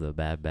love the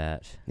Bad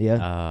Batch. Yeah.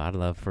 I'd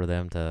love for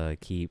them to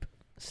keep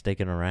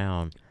sticking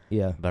around,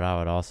 Yeah. but I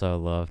would also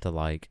love to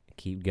like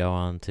keep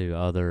going to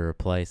other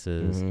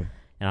places. Mhm.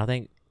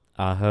 And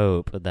I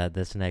hope that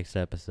this next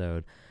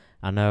episode,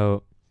 I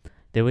know,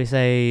 did we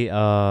say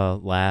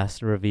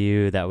last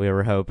review that we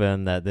were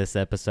hoping that this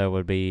episode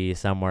would be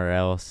somewhere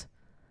else?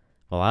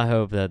 Well, I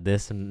hope that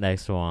this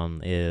next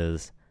one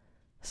is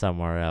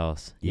somewhere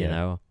else, you Yeah.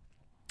 know,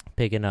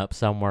 picking up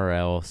somewhere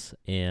else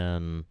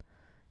in,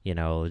 you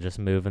know, just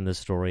moving the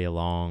story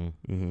along.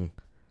 Mm-hmm.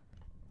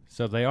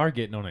 So they are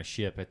getting on a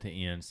ship at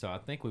the end. So I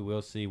think we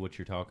will see what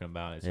you're talking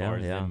about as far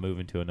as them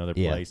moving to another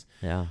place.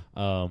 Yeah.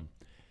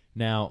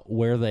 Now,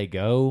 where they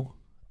go,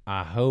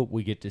 I hope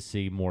we get to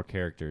see more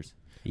characters.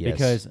 Yes.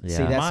 Because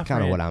see, my that's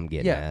kind of friend- what I'm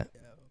getting at.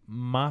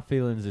 My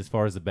feelings as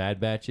far as the Bad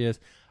Batch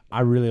is, I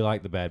really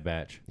like the Bad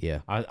Batch. Yeah.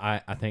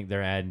 I think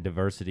they're adding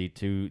diversity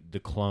to the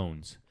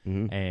clones,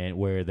 Mm-hmm. and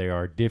where there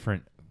are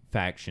different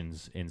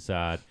factions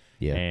inside.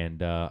 Yeah.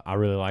 And I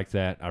really like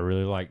that. I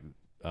really like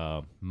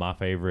my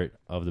favorite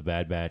of the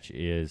Bad Batch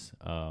is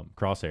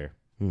Crosshair.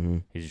 Mm-hmm.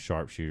 He's a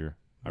sharpshooter.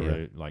 I Yeah.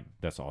 really like.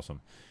 That's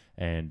awesome.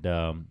 And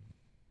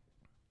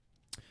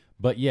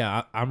but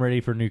yeah, I'm ready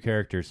for new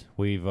characters.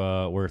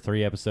 We're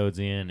 3 episodes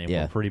in, and Yeah.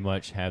 we'll pretty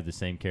much have the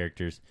same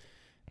characters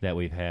that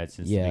we've had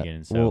since Yeah. the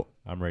beginning. So Well,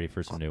 I'm ready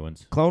for some new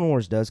ones. Clone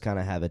Wars does kind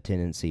of have a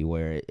tendency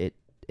where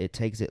it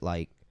takes it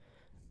like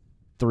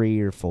 3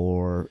 or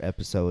 4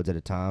 episodes at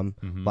a time.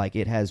 Mhm. Like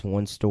it has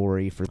one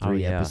story for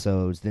 3 yeah.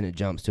 episodes, then it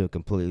jumps to a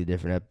completely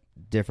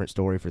different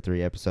story for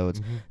 3 episodes.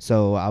 Mm-hmm.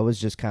 So I was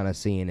just kind of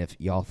seeing if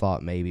y'all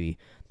thought maybe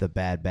the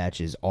Bad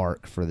Batch's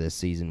arc for this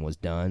season was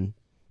done,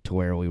 to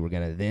where we were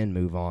going to then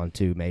move on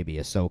to maybe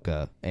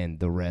Ahsoka and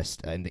the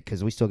rest, and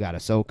because we still got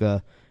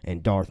Ahsoka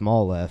and Darth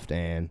Maul left,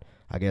 and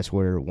I guess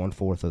we're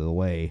 1/4 of the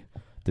way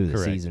through the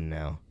Correct. season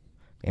now,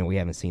 and we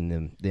haven't seen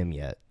them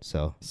yet.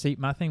 So See,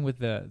 my thing with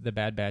the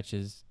Bad Batch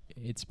is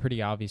it's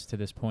pretty obvious to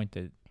this point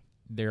that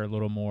they're a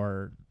little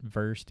more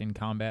versed in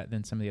combat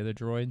than some of the other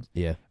droids.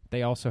 yeah,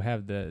 They also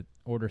have the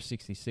Order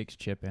 66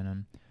 chip in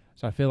them.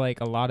 So I feel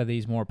like a lot of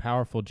these more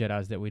powerful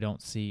Jedis that we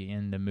don't see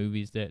in the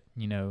movies that,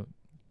 you know,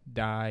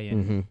 die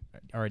and Mhm.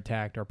 are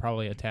attacked or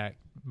probably attacked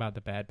by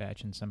the Bad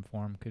Batch in some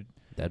form could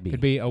that'd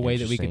be a way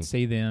that we interesting. could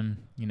see them,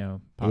 you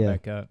know, pop Yeah.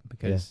 back up,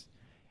 because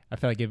I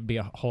feel like it would be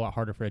a whole lot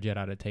harder for a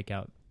Jedi to take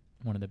out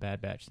one of the Bad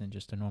Batch than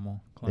just a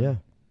normal clone. Yeah.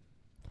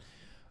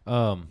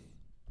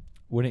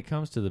 When it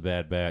comes to the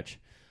Bad Batch,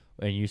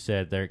 and you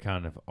said they're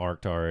kind of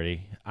arced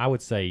already, I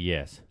would say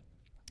yes.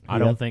 I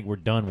Yeah. don't think we're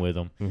done with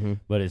them. Mm-hmm.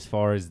 But as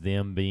far as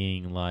them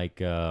being like,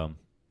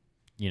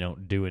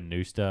 doing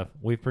new stuff,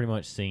 we've pretty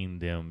much seen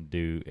them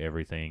do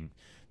everything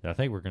that I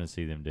think we're going to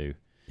see them do.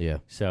 Yeah,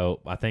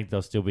 So I think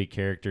they'll still be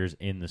characters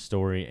in the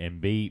story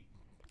and be,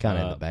 kind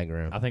of in the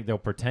background. I think they'll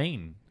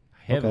pertain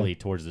heavily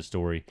towards the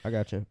story. I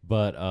got you.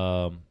 But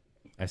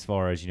as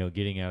far as,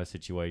 getting out of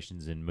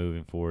situations and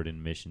moving forward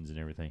in missions and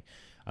everything,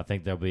 I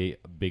think there'll be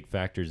big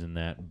factors in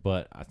that.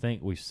 But I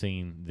think we've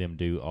seen them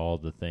do all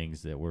the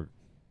things that we're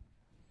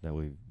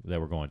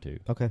going to.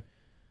 Okay.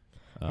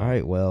 All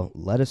right. Well,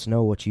 let us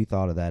know what you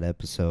thought of that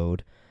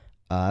episode.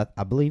 I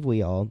believe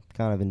we all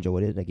kind of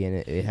enjoyed it. Again,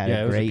 it had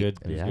a was great, a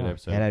good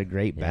episode. it had a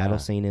great battle Yeah.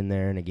 scene in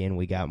there, and again,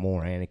 we got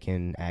more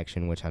Anakin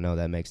action, which I know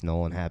that makes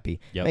Nolan happy.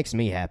 Yep. Makes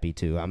me happy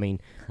too. I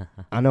mean,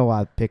 I know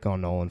I pick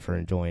on Nolan for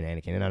enjoying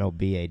Anakin, and I know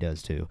BA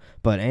does too.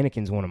 But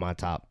Anakin's one of my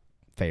top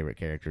favorite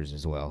characters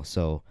as well.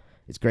 So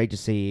it's great to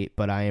see.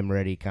 But I am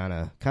ready, kind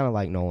of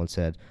like Nolan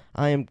said.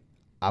 I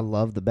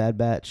love the Bad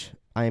Batch.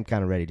 I am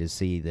kind of ready to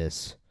see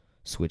this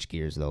switch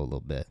gears though a little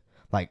bit,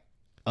 like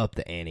up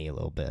the ante a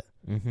little bit.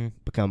 Mm-hmm.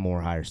 Become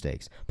more higher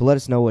stakes. But let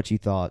us know what you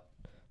thought.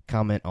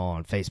 Comment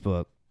on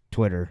Facebook,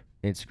 Twitter,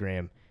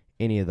 Instagram,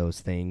 any of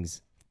those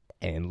things,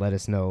 and let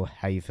us know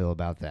how you feel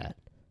about that.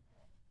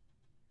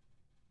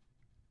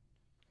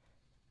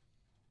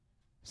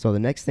 So the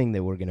next thing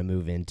that we're going to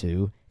move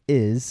into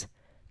is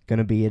going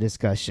to be a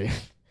discussion.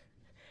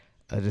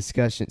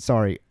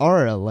 Sorry,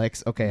 our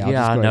Alexa. Okay, I'll just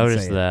Yeah, I go ahead and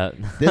noticed say it.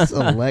 that. This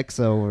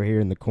Alexa over here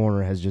in the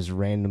corner has just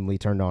randomly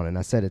turned on, and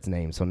I said its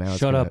name, so now it's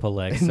Shut gonna, up,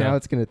 Alexa. Now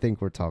it's going to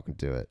think we're talking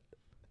to it.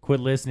 Quit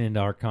listening to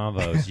our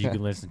convos. You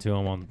can listen to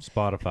them on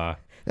Spotify.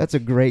 That's a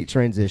great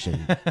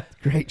transition.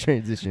 Great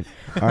transition.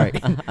 All right.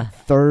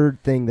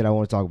 Third thing that I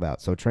want to talk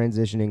about. So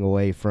transitioning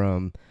away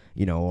from,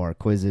 our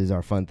quizzes,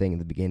 our fun thing at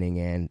the beginning,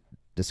 and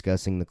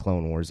discussing the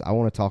Clone Wars, I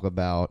want to talk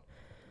about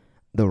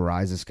the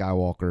Rise of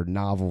Skywalker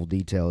novel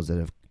details that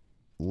have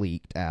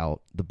leaked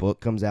out. The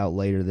book comes out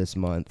later this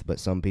month, but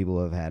some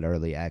people have had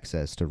early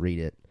access to read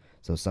it.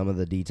 So some of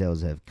the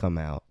details have come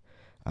out.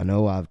 I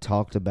know I've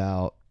talked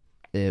about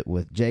it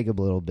with Jacob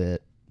a little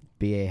bit.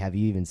 BA, have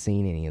you even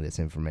seen any of this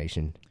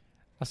information?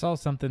 I saw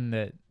something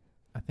that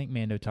I think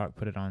Mando Talk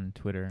put it on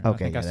Twitter. Okay, I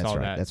think yeah, I that's saw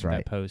right. that, That's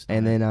right. that post.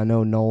 And then I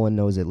know Nolan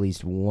knows at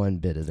least one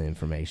bit of the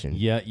information.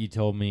 Yeah, you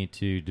told me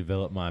to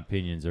develop my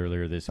opinions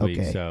earlier this week,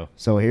 Okay.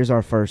 so here's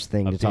our first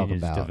thing to talk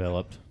opinions about.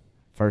 developed.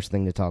 First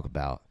thing to talk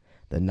about.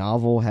 The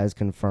novel has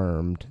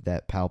confirmed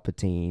that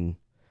Palpatine,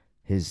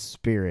 his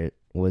spirit,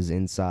 was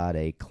inside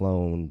a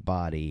clone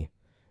body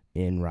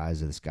in the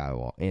Rise of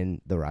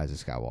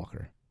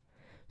Skywalker.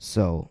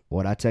 So,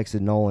 what I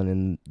texted Nolan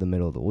in the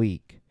middle of the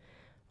week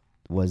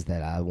was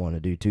that I want to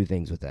do two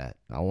things with that.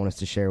 I want us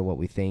to share what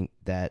we think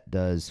that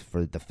does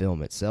for the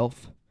film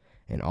itself,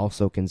 and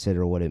also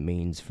consider what it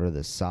means for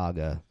the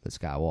saga, the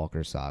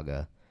Skywalker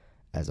saga,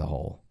 as a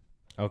whole.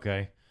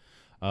 Okay.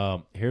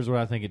 Here's what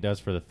I think it does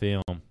for the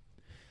film.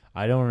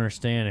 I don't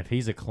understand, if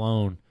he's a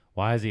clone,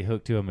 why is he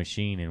hooked to a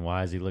machine, and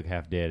why does he look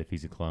half dead if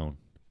he's a clone?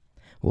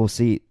 We'll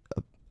see.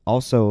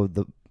 Also,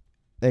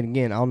 and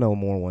again, I'll know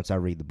more once I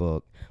read the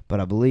book, but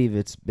I believe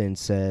it's been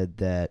said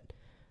that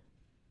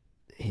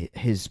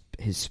his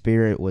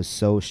spirit was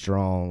so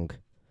strong,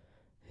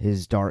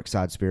 his dark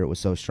side spirit was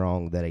so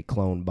strong that a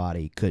clone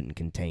body couldn't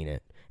contain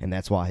it, and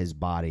that's why his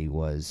body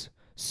was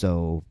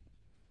so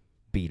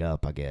beat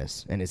up, I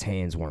guess, and his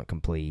hands weren't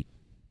complete,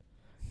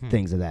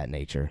 things of that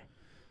nature.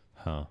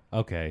 Huh.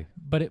 Okay.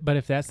 But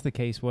if that's the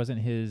case,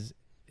 wasn't his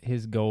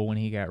goal when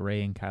he got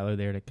Rey and Kylo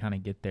there to kind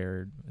of get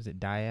their, was it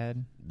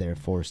dyad? Their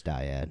force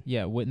dyad.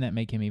 Yeah, wouldn't that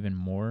make him even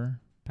more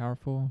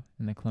powerful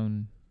in the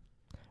clone?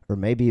 Or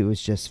maybe it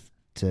was just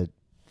to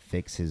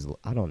fix his,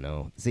 I don't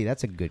know. See,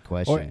 that's a good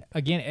question. Or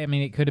again, I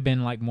mean, it could have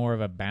been like more of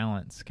a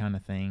balance kind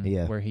of thing,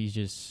 Yeah. where he's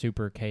just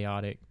super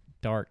chaotic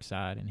dark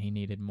side, and he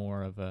needed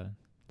more of a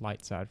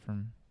light side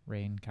from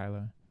Rey and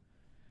Kylo.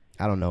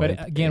 I don't know.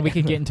 But again, we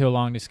could get into a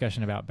long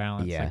discussion about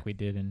balance Yeah. like we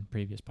did in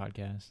previous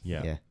podcasts.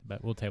 Yeah.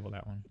 But we'll table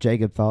that one.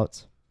 Jacob,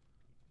 thoughts?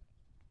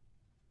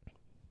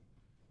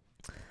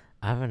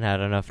 I haven't had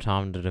enough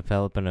time to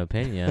develop an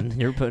opinion.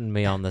 You're putting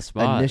me on the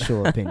spot.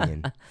 Initial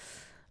opinion.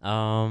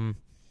 I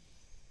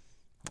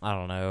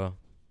don't know.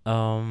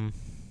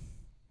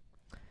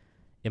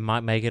 It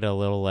might make it a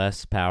little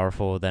less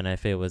powerful than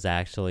if it was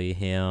actually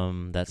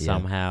him that Yeah.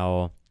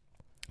 somehow,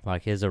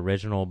 like his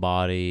original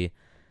body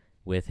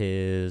with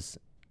his,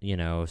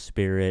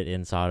 spirit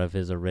inside of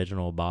his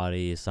original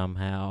body,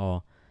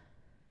 somehow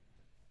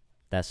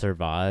that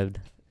survived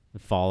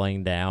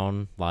falling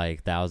down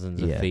like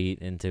thousands of Yeah. feet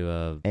into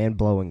a, And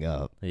blowing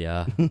up.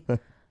 yeah.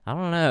 I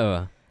don't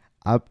know.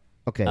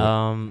 Okay.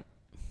 I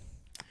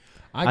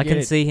get can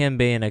it. see him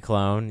being a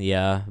clone,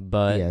 yeah,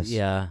 but Yes.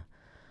 yeah,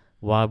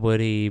 why would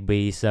he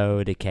be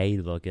so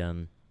decayed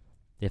looking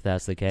if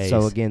that's the case?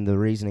 So again, the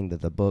reasoning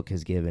that the book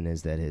has given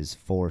is that his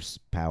force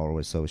power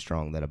was so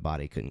strong that a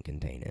body couldn't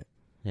contain it.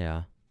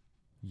 yeah,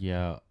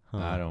 Yeah, Huh.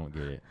 I don't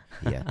get it.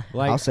 Yeah.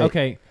 Like, I'll say-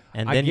 okay,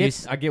 and I then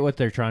get what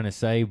they're trying to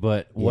say,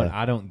 but what Yeah.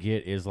 I don't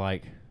get is,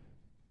 like,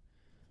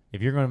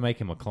 if you're going to make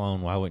him a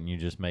clone, why wouldn't you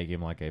just make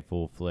him like a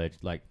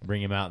full-fledged, like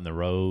bring him out in the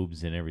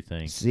robes and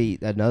everything? See,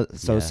 Yeah.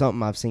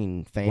 something I've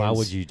seen fans. Why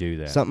would you do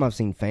that? Something I've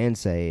seen fans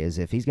say is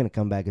if he's going to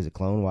come back as a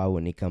clone, why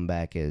wouldn't he come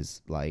back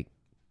as like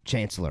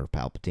Chancellor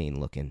Palpatine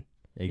looking?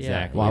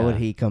 Exactly. Why would Yeah.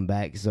 he come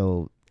back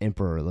so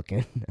Emperor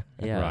looking?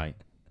 yeah, Right.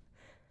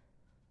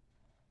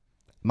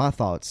 My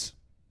thoughts,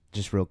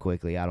 just real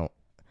quickly. I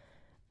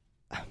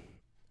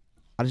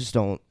just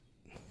don't.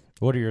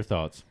 What are your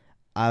thoughts?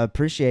 I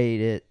appreciate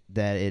it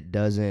that it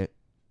doesn't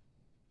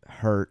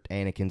hurt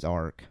Anakin's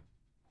arc.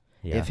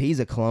 yeah, If he's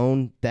a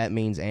clone, that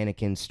means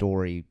Anakin's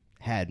story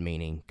had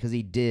meaning because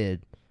he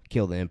did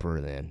kill the Emperor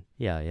then.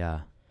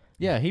 yeah.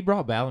 Yeah, he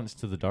brought balance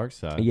to the dark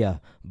side. Yeah,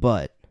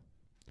 but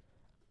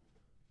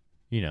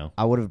You know,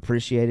 I would have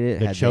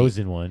appreciated it the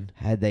chosen one.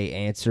 had they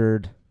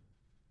answered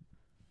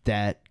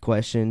that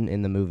question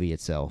in the movie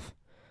itself.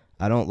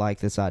 I don't like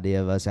this idea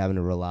of us having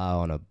to rely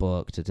on a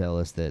book to tell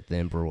us that the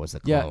Emperor was the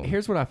clone. Yeah,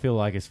 here's what I feel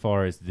like as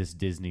far as this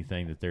Disney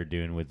thing that they're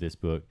doing with this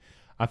book.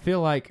 I feel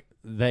like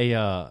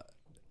they're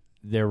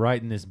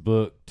writing this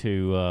book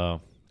to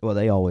Well,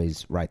 they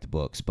always write the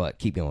books, but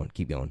keep going.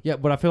 yeah,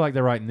 but I feel like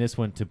they're writing this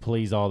one to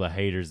please all the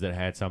haters that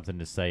had something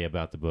to say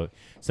about the book.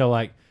 So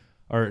like,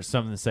 or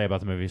something to say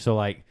about the movie. So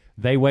like,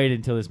 they waited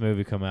until this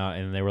movie come out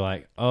and they were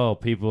like, "Oh,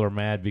 people are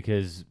mad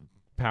because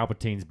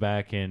Palpatine's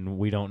back and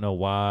we don't know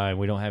why and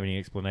we don't have any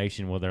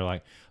explanation." Well, they're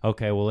like,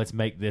 "Okay, well, let's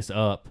make this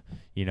up.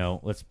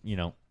 Let's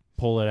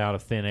pull it out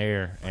of thin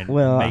air and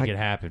make it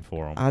happen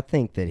for them." I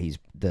think that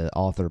the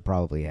author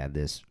probably had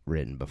this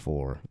written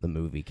before the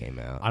movie came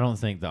out. I don't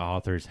think the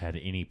authors had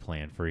any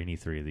plan for any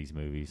three of these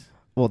movies.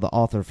 Well, the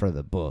author for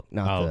the book,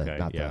 not Oh, okay,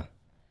 yeah. the.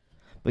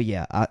 But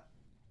yeah, I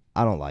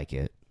don't like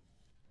it.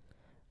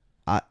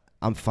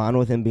 I'm fine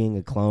with him being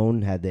a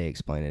clone had they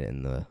explained it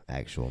in the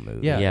actual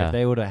movie. Yeah, Yeah. if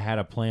they would have had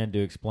a plan to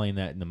explain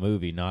that in the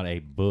movie, not a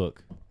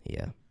book.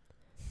 Yeah.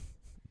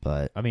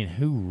 But I mean,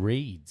 who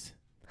reads?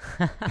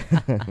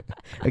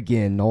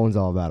 again, Nolan's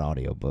all about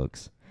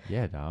audiobooks.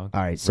 Yeah, dog.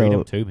 All right, Read so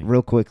 'em to me.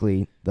 real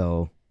quickly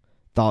though,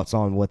 thoughts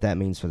on what that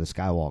means for the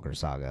Skywalker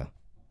saga.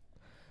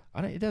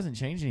 It doesn't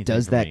change anything.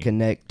 Does for that me.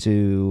 connect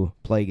to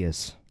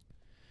Plagueis?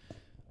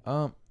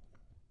 Um,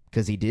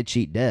 Because he did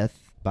cheat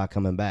death by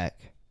coming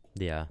back.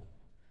 Yeah.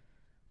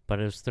 But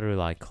it was through,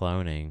 like,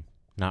 cloning,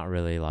 not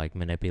really, like,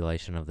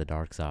 manipulation of the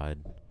dark side.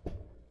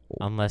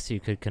 Unless you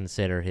could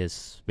consider his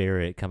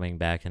spirit coming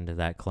back into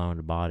that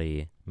cloned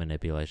body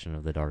manipulation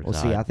of the dark Well,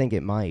 side. see, I think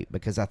it might,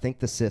 because I think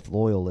the Sith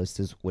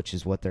loyalists, which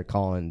is what they're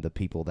calling the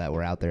people that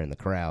were out there in the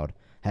crowd,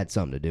 had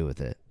something to do with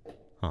it.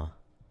 Huh.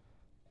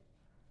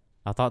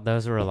 I thought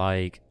those were,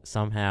 like,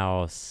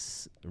 somehow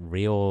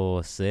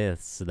real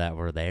Siths that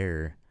were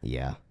there.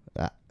 Yeah.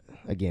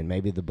 Again,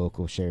 maybe the book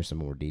will share some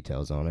more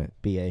details on it.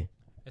 BA?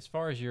 As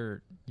far as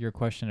your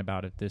question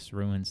about if this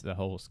ruins the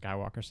whole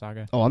Skywalker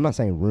saga. Oh, I'm not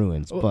saying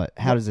ruins, but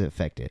how does it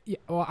affect it? Yeah,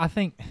 well, I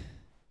think,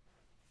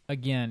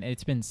 again,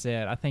 it's been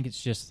said, I think it's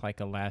just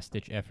like a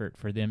last-ditch effort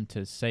for them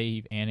to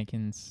save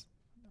Anakin's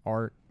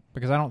art,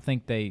 because I don't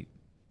think they,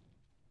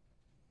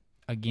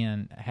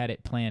 again, had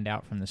it planned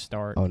out from the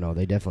start Oh, no,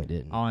 they definitely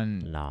didn't.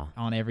 Nah.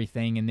 on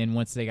everything, and then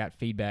once they got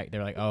feedback,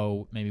 they're like,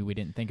 oh, maybe we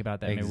didn't think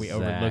about that, maybe we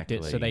overlooked it,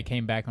 so Exactly. they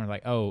came back and were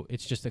like, oh,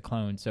 it's just a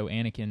clone, so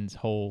Anakin's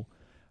whole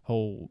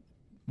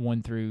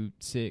 1 through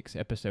 6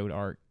 episode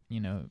arc,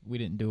 we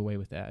didn't do away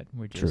with that.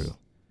 We're just... True.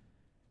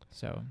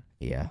 So,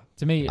 Yeah,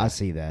 to me, I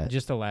see that.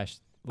 just a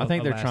last... I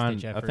think a they're trying.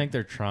 last-ditch I effort. think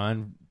they're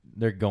trying.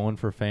 They're going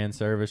for fan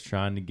service,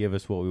 trying to give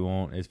us what we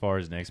want as far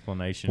as an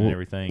explanation Well, and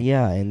everything.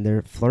 Yeah, and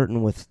they're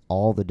flirting with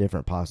all the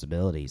different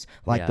possibilities.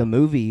 Like Yeah. the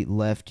movie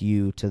left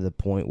you to the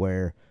point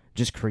where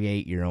just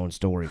create your own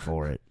story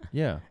for it.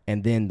 Yeah.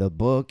 And then the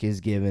book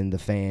is giving the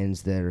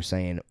fans that are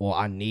saying, well,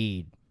 I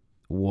need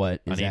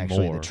what I is need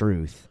actually more. the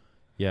truth.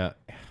 Yeah,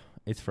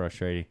 it's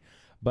frustrating,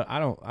 but I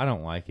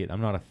don't like it.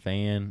 I'm not a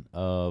fan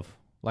of,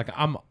 like,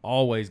 I'm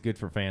always good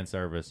for fan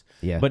service,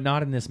 Yeah. but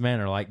not in this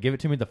manner. Like, give it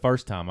to me the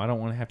first time. I don't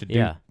want to have to do.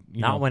 Yeah.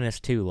 you Not know, when it's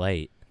too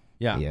late.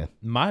 Yeah. Yeah.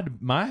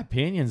 My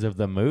opinions of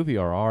the movie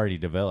are already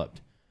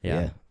developed.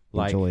 Yeah.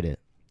 Like- Enjoyed it.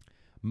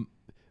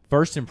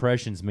 First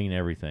impressions mean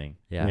everything.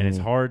 Yeah. And it's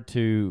Mhm. hard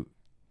to,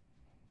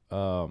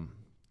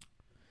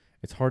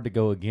 it's hard to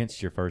go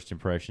against your first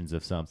impressions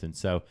of something.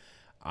 So,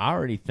 I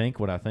already think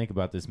what I think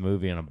about this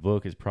movie, and a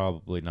book is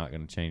probably not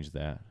going to change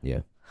that.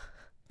 Yeah.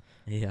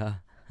 Yeah.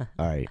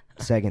 All right.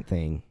 Second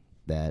thing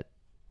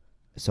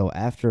so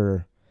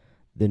after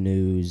the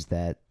news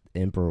that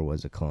Emperor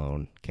was a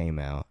clone came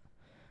out,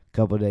 a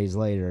couple of days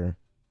later,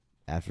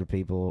 after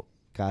people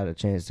got a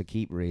chance to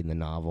keep reading the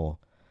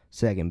novel,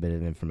 second bit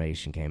of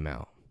information came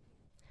out.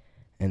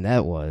 And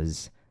that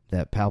was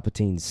that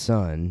Palpatine's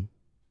son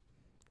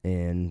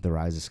in The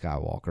Rise of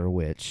Skywalker,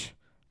 which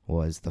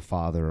was the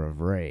father of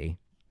Rey,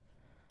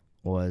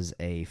 was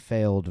a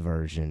failed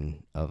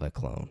version of a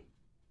clone.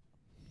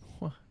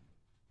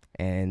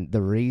 And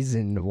the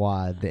reason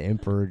why the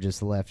Emperor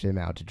just left him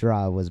out to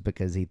dry was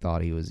because he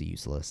thought he was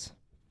useless.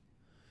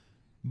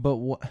 But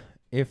what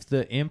if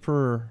the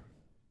Emperor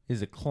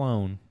is a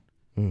clone?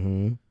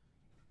 Mm-hmm.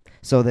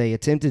 So they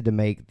attempted to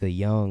make the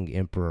young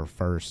Emperor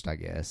first, I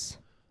guess.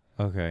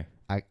 Okay.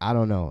 I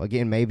don't know.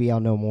 Again, maybe I'll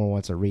know more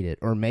once I read it.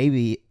 Or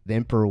maybe the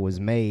Emperor was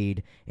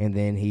made, and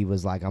then he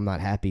was like, I'm not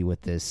happy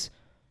with this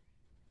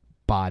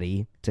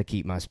body to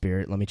keep my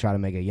spirit. Let me try to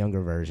make a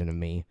younger version of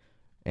me.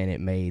 And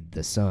it made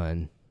the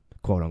son,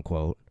 quote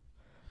unquote,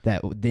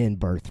 that then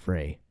birthed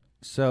Rey.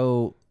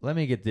 So let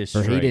me get this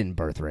Or straight. he didn't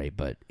birth Rey,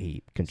 but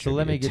he contributed. So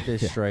let me get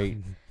this straight.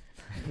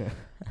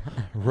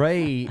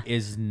 Rey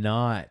is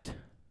not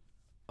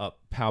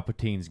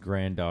Palpatine's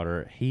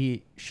granddaughter.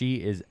 She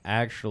is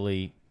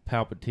actually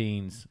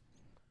Palpatine's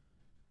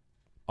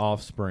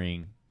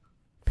offspring.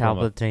 from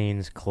a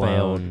Palpatine's failed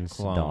clone's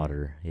clone.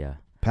 daughter. Yeah.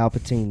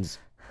 Palpatine's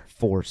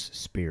Force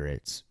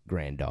spirit's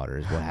granddaughter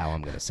is how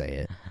I'm going to say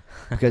it.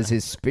 Because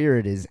his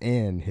spirit is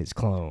in his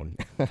clone.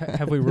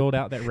 Have we ruled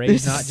out that This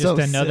Rey's is not just so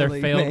another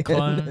silly, failed man.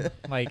 clone?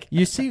 Like,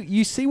 You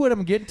see what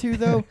I'm getting to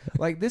though?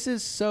 Like, this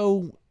is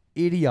so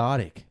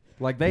idiotic.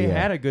 Like, they Yeah.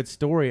 had a good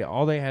story.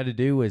 All they had to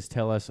do was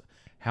tell us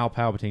how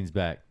Palpatine's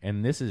back,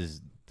 and this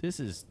is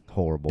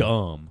Horrible.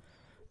 dumb.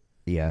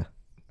 Yeah.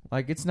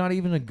 Like, it's not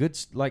even a good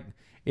like.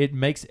 It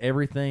makes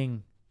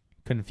everything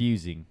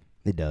confusing.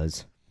 It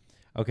does.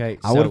 Okay,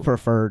 I would have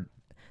preferred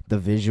the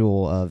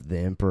visual of the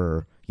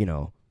Emperor,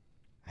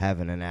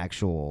 having an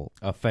actual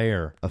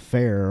affair.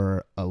 affair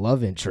or a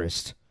love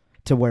interest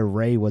to where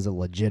Rey was a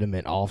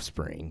legitimate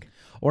offspring.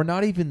 Or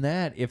not even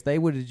that. If they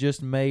would have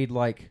just made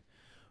like,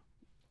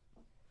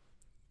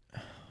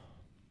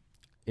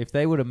 if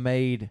they would have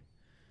made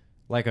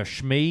like a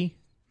Shmi,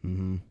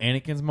 Mm-hmm.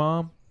 Anakin's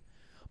mom,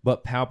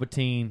 but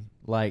Palpatine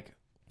like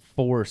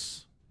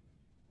force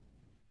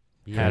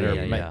Yeah. Had her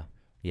Yeah. ma- Yeah.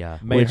 Yeah.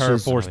 made Which her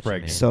is- force I know what you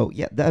pregnant. mean. So,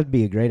 yeah, that would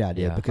be a great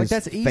idea Yeah. because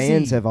Like, that's easy.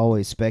 fans have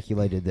always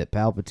speculated that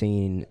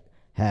Palpatine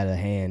had a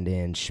hand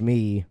in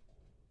Shmi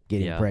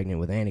getting Yeah. pregnant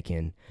with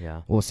Anakin.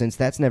 Yeah. Well, since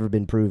that's never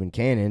been proven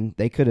canon,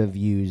 they could have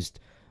used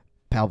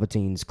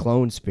Palpatine's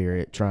clone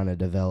spirit trying to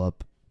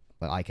develop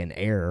like an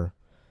heir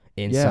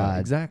Yeah, inside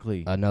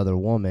exactly. another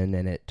woman,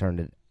 and it turned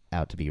it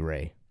out to be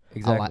Rey.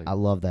 Exactly. I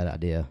love that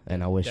idea,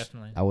 and I wish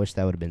Definitely. that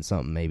would have been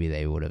something maybe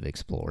they would have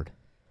explored.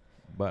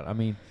 but I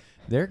mean,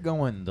 they're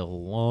going the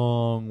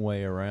long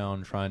way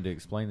around trying to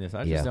explain this.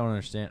 I just don't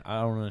understand.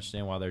 I don't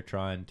understand why they're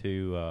trying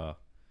to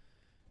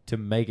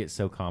make it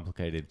so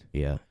complicated.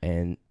 Yeah,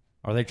 and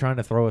are they trying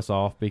to throw us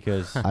off?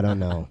 Because I don't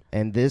know.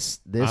 And this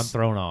I'm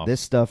thrown off.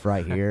 This stuff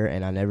right here,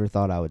 and I never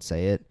thought I would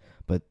say it,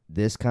 but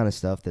this kind of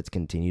stuff that's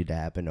continued to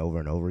happen over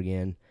and over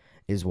again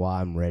is why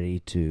I'm ready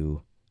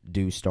to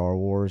do Star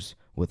Wars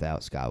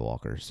without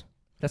Skywalkers.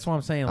 That's what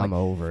I'm saying. Like, I'm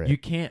over it. You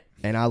can't.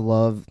 And I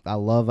love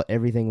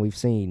everything we've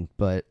seen,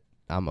 but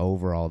I'm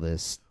over all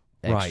this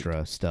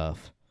extra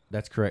stuff.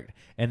 That's correct.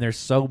 And there's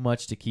so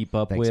much to keep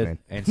up Thanks, with, man.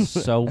 and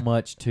so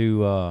much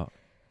to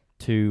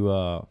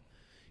go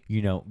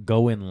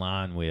in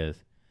line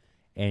with,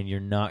 and you're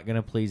not going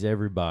to please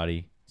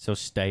everybody, so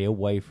stay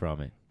away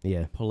from it.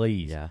 Yeah.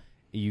 Please. Yeah.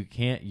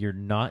 You're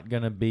not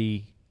going to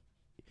be,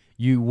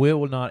 you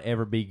will not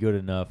ever be good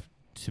enough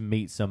to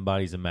meet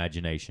somebody's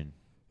imagination.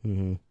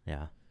 Mm-hmm.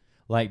 Yeah.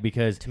 Like,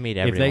 because To meet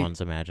if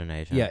everyone's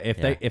imagination. Yeah,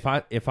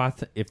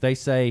 if they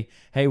say,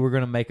 hey, we're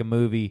going to make a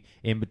movie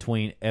in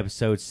between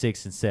episodes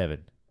 6 and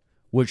 7,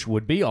 which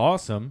would be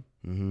awesome,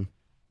 Mm-hmm.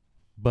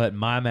 but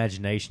my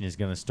imagination is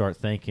going to start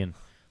thinking,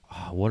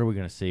 oh, what are we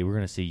going to see? We're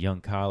going to see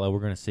young Kylo. We're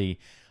going to see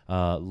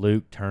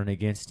Luke turn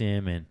against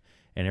him and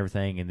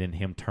everything, and then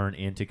him turn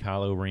into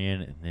Kylo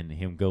Ren, and then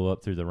him go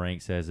up through the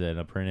ranks as an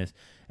apprentice.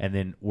 And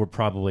then we're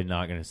probably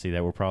not going to see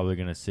that. We're probably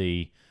going to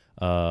see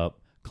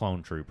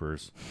clone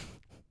troopers,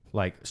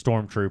 like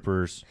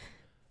stormtroopers.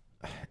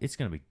 It's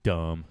going to be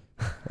dumb.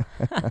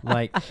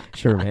 Like,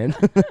 Sure, man.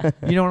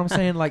 you know what I'm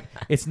saying? Like,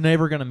 it's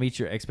never going to meet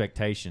your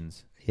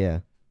expectations. Yeah.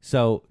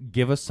 So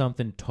give us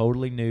something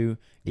totally new.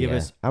 Give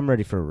us I'm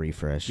ready for a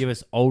refresh. Give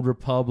us Old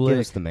Republic. Give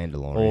us the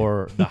Mandalorian.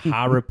 Or the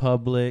High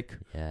Republic.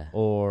 Yeah.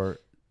 Or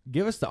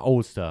give us the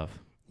old stuff.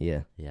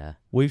 Yeah. Yeah.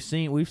 We've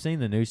seen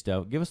the new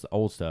stuff. Give us the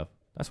old stuff.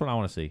 That's what I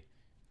want to see.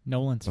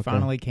 Nolan's Okay.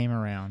 finally came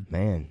around.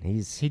 Man,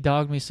 He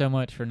dogged me so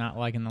much for not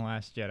liking The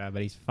Last Jedi,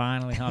 but he's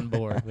finally on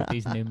board with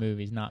these new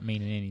movies not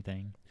meaning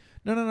anything.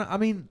 No. I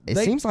mean, it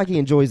seems like he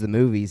enjoys the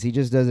movies. He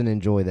just doesn't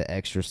enjoy the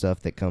extra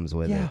stuff that comes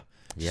with it.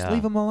 Just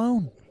leave them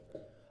alone.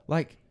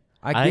 Like,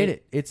 I get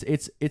it.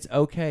 It's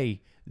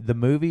okay. The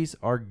movies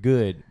are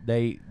good.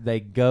 They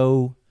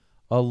go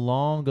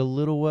along a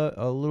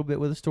little bit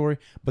with the story,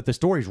 but the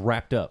story's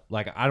wrapped up.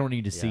 Like, I don't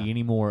need to see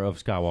any more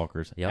of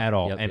Skywalkers at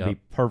all, and be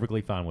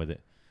perfectly fine with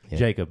it. Yeah.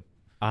 Jacob,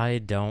 I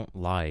don't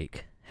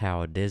like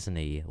how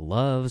Disney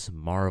loves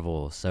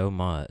Marvel so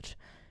much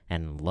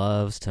and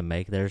loves to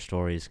make their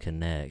stories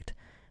connect,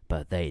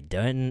 but they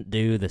didn't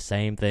do the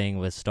same thing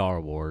with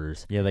Star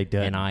Wars. yeah, they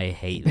done. And I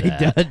hate They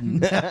that.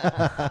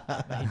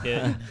 doesn't. He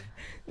did.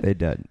 It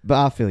doesn't.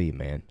 But I feel you,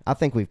 man. I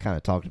think we've kind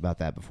of talked about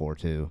that before,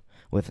 too,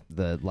 with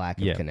the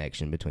lack of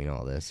connection between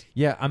all this.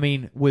 Yeah, I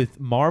mean, with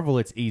Marvel,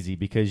 it's easy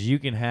because you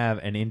can have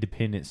an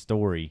independent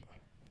story.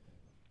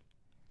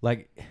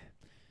 Like,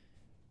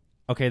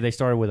 okay, they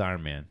started with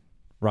Iron Man,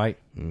 right?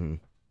 Mm-hmm.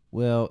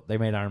 Well, they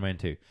made Iron Man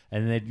 2,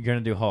 and they're going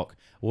to do Hulk.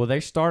 Well,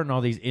 they're starting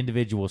all these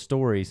individual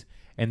stories,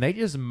 and they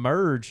just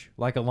merge,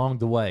 like, along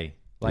the way,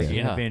 like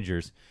in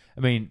Avengers.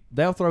 I mean,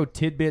 they'll throw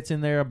tidbits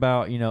in there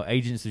about,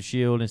 Agents of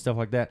S.H.I.E.L.D. and stuff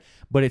like that,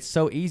 but it's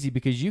so easy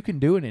because you can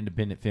do an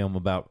independent film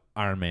about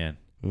Iron Man.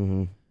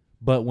 Mm-hmm.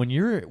 But when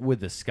you're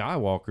with the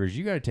Skywalkers,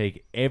 you got to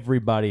take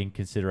everybody in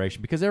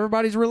consideration because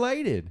everybody's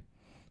related.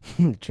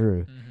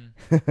 True.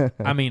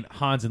 I mean,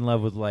 Han's in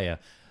love with Leia.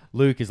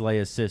 Luke is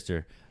Leia's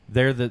sister.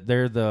 They're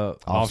the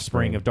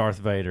offspring of Darth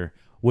Vader,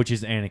 which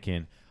is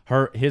Anakin.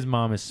 His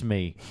mom is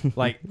Smee.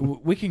 Like,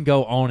 we can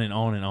go on and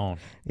on and on.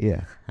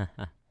 Yeah. But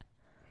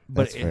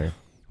That's fair.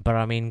 But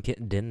I mean,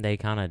 didn't they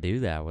kind of do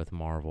that with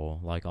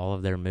Marvel? Like, all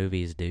of their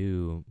movies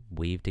do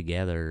weave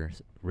together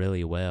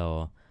really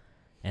well.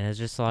 And it's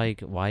just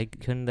like, why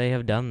couldn't they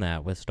have done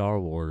that with Star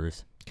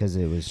Wars? Because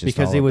it was just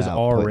because all it was about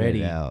putting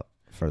already it out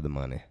for the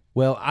money.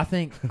 Well, I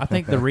think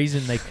the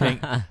reason they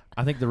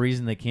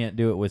can't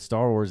do it with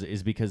Star Wars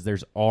is because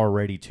there's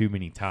already too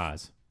many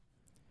ties.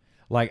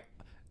 Like,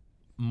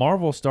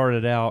 Marvel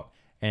started out,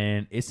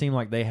 and it seemed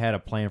like they had a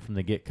plan from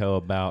the get-go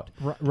about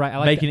Right, I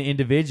like making it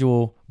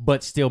individual,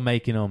 but still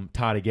making them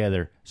tie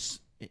together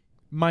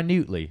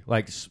minutely,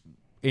 like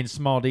in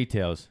small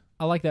details.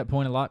 I like that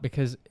point a lot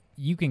because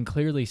you can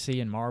clearly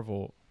see in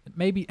Marvel,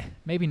 maybe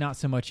not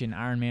so much in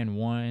Iron Man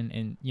 1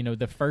 and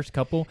the first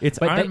couple. It's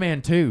but Iron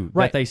Man 2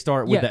 right, that they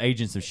start with the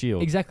Agents of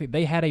S.H.I.E.L.D. Exactly.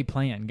 They had a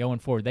plan going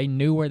forward. They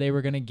knew where they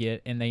were going to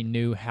get, and they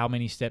knew how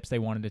many steps they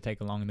wanted to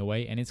take along the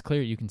way, and it's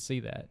clear you can see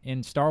that.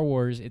 In Star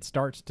Wars, it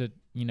starts to,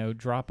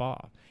 drop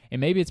off. And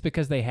maybe it's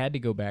because they had to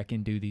go back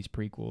and do these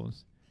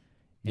prequels.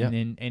 Yeah.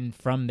 And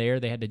from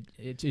there, they had to,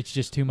 it's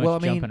just too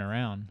much jumping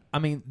around. I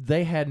mean,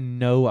 they had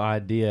no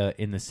idea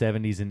in the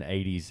 70s and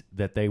 80s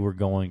that they were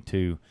going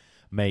to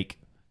make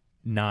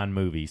 9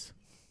 movies.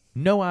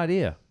 No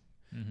idea.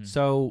 Mm-hmm.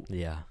 So,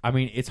 Yeah. I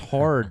mean, it's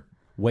hard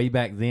way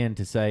back then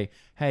to say,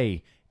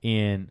 hey,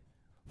 in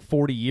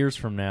 40 years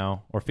from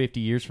now or 50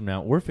 years from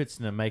now, we're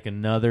fixing to make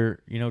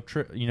another,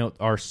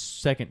 our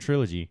second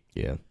trilogy.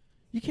 Yeah.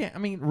 You can't, I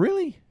mean,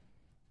 really?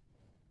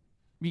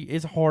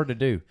 It's hard to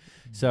do.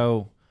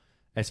 So,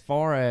 as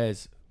far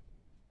as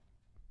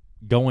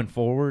going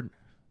forward,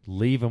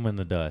 leave them in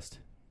the dust.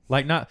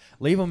 Like, not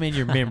leave them in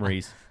your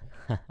memories.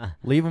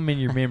 Leave them in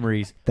your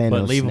memories, Thanos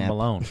but leave snap. them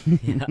alone.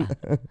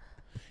 Yeah.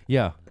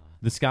 Yeah,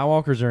 the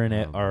Skywalkers are in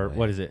it. Oh, Or boy.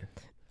 what is it?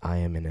 I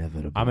am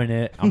inevitable. I'm in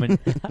it.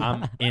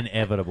 I'm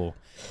inevitable.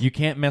 You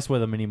can't mess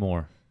with them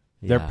anymore.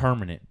 They're Yeah.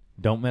 permanent.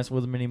 Don't mess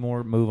with them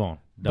anymore. Move on.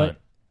 Done.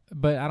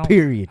 But I don't.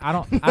 Period. I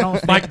don't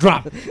think, Mic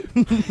drop.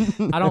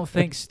 I don't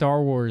think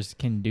Star Wars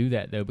can do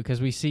that though,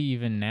 because we see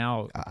even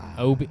now Ah.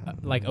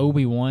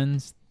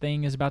 Obi-Wan's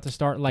thing is about to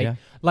start. Like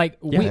Yeah.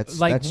 we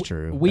that's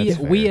true. We That's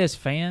we fair. as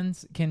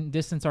fans can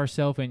distance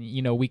ourselves, and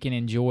we can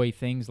enjoy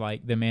things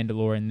like The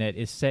Mandalorian that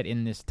is set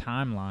in this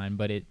timeline,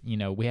 but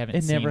we haven't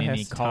It seen never any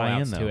has to call tie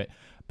in, outs to though. it.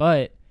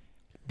 But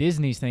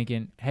Disney's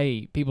thinking,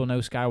 hey, people know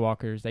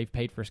Skywalkers. They've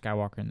paid for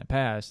Skywalker in the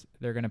past.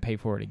 They're going to pay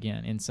for it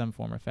again in some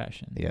form or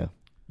fashion. Yeah.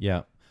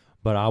 Yeah,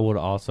 but I would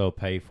also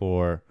pay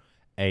for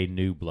a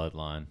new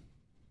bloodline.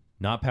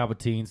 Not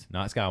Palpatines,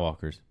 not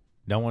Skywalkers.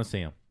 Don't want to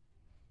see them.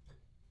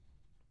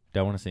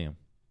 Don't want to see them.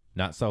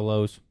 Not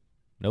Solos.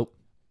 Nope.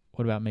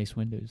 What about Mace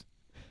Windows?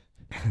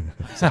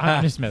 So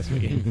I'm just messing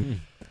with you.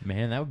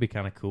 Man, that would be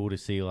kind of cool to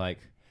see, like,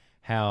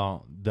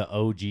 how the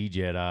OG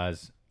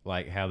Jedis,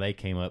 like, how they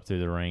came up through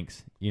the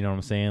ranks. You know what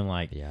I'm saying?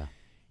 Like, Yeah.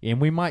 and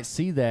we might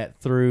see that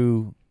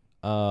through,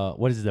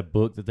 what is the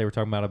book that they were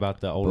talking about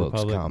the Old Books,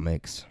 Republic?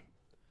 comics,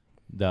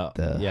 The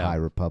High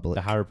Republic.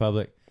 The High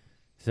Republic.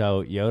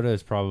 So Yoda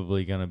is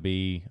probably going to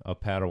be a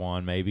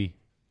Padawan, maybe,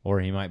 or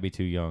he might be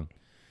too young.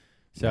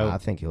 So I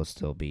think he'll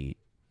still be.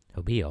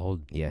 He'll be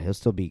old. Yeah, he'll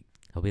still be.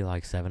 He'll be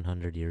like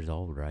 700 years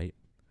old, right?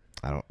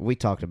 We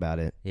talked about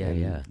it. Yeah,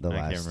 in yeah. The I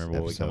last can't remember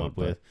what we episode, come up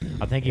but-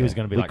 with. I think he yeah, was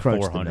going to be we like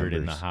crunched the 400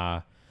 in the numbers. High.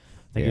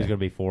 I think he was Yeah. going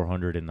to be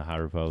 400 in the High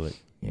Republic.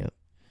 Yep.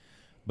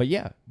 But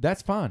yeah,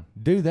 that's fine.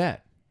 Do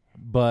that.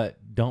 But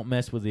don't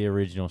mess with the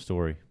original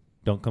story.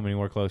 Don't come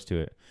anywhere close to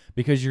it.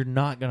 Because you're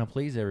not going to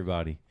please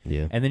everybody.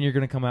 Yeah. And then you're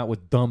going to come out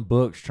with dumb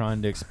books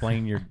trying to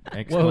explain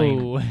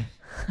Whoa.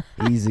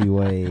 Easy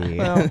way.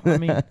 Well, I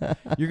mean,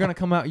 you're going to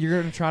come out, you're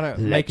going to try to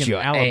make an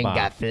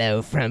alibi.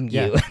 flow from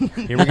Yeah.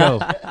 Here we go.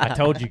 I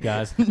told you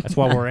guys. That's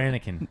why we're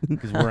Anakin.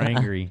 Because we're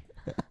angry.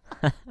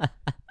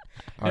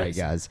 All right,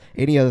 guys.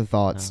 Any other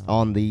thoughts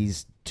on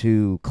these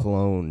two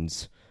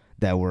clones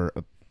that were?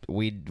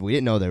 We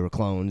didn't know they were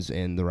clones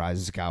in The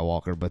Rise of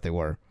Skywalker, but they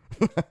were.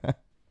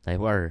 They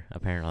were,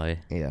 apparently.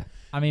 Yeah.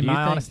 I mean, Do you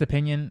my think- honest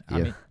opinion, I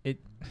Yeah. mean, it.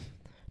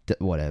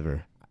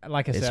 Whatever.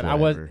 Like I It's said,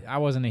 whatever. I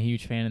wasn't a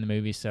huge fan of the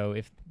movie. So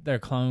if they're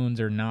clones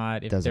or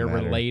not, if Doesn't they're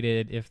matter.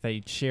 related, if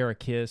they share a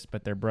kiss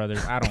but they're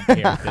brothers, I don't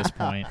care at this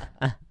point.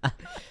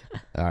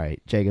 All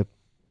right, Jacob.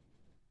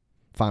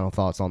 Final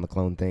thoughts on the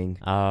clone thing?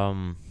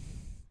 Um,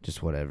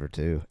 Just whatever,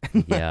 too.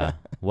 yeah,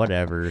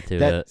 whatever to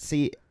it.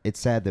 See, it's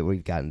sad that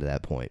we've gotten to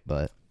that point,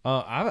 but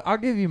I'll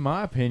give you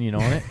my opinion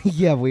on it.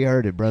 yeah, we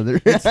heard it, brother.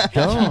 It's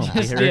dumb. We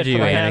Just heard did you,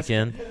 for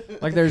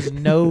Anakin. Like, there's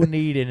no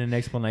need in an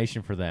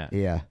explanation for that.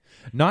 Yeah.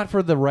 Not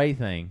for the Rey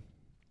thing.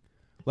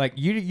 Like,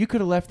 you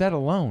could have left that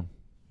alone.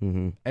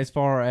 Mm-hmm. As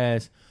far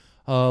as,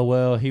 oh,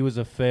 well, he was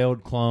a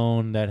failed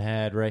clone that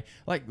had Rey.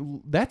 Like,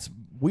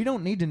 we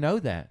don't need to know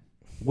that.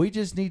 We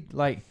just need,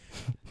 like,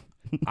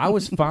 I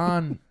was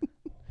fine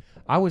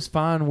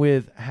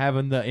with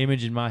having the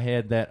image in my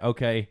head that,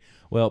 okay,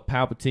 well,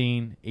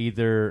 Palpatine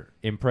either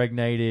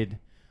impregnated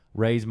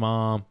Rey's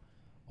mom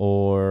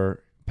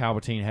or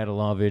Palpatine had a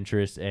love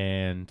interest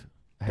and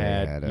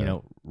had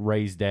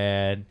Rey's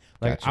dad.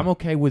 Like, Gotcha. I'm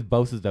okay with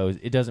both of those.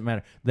 It doesn't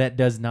matter. That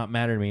does not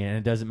matter to me, and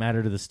it doesn't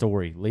matter to the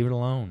story. Leave it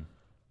alone.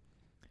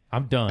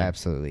 I'm done.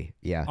 Absolutely.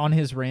 Yeah. On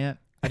his rant,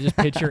 I just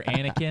picture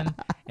Anakin,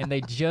 and they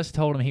just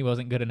told him he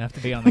wasn't good enough to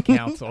be on the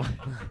council.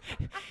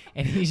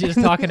 And he's just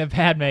talking to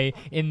Padme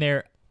in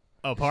their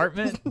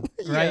apartment, right?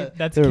 Yeah,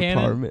 That's their canon.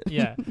 apartment.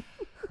 Yeah.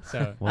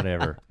 So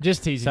Whatever.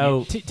 just teasing So-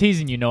 you.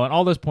 Teasing you, Noah.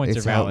 All those points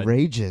It's are valid.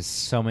 outrageous.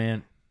 So,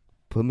 man,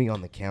 Put me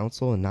on the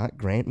council and not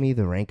grant me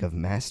the rank of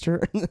master?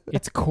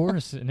 It's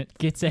coarse, and it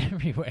gets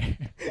everywhere.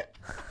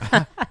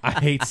 I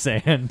hate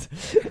sand.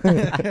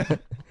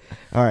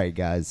 All right,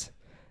 guys.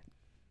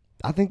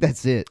 I think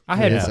that's it. I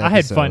for had this fun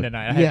episode.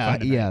 tonight. I had yeah, fun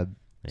tonight. yeah. Yeah.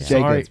 Jacob,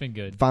 Sorry. It's been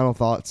good. final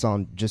thoughts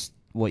on just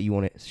what you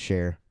want to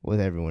share with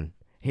everyone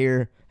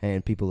here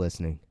and people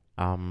listening.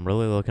 I'm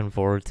really looking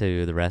forward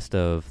to the rest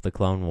of the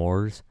Clone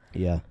Wars.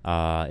 Yeah.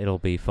 It'll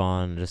be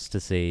fun just to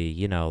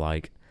see,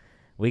 like,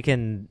 we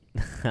can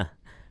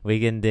we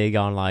can dig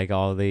on, like,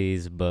 all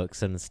these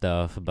books and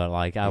stuff, but,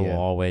 like, I will Yeah.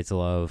 always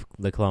love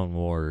the Clone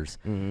Wars.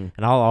 Mm-hmm.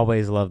 And I'll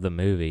always love the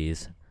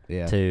movies,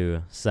 Yeah.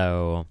 too.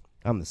 So,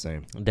 I'm the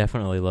same.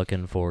 definitely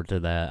looking forward to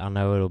that. I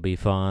know it'll be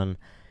fun,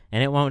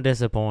 and it won't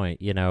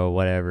disappoint,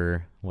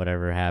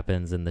 whatever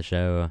happens in the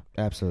show,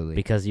 Absolutely.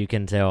 because you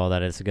can tell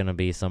that it's going to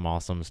be some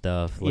awesome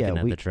stuff looking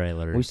at we- the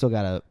trailer. We still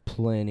got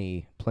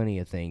plenty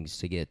of things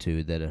to get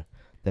to that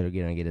are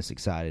going to get us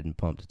excited and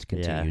pumped to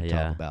continue to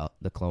talk about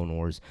the Clone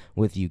Wars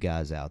with you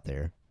guys out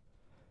there.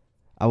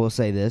 I will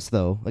say this,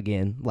 though,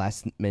 again,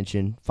 last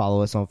mention,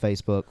 follow us on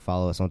Facebook,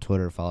 follow us on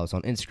Twitter, follow us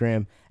on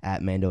Instagram,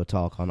 at Mando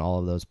Talk on all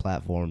of those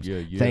platforms.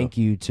 Yeah. Thank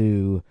you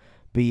to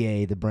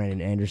BA, the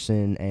Brandon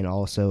Anderson, and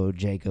also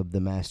Jacob, the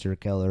Master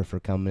Keller, for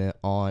coming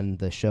on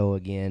the show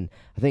again.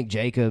 I think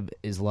Jacob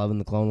is loving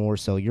the Clone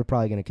Wars, so you're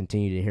probably going to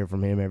continue to hear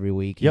from him every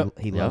week. Yep.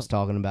 He loves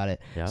talking about it,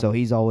 Yep. so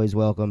he's always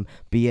welcome.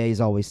 BA is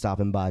always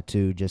stopping by,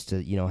 too, just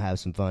to, have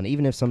some fun.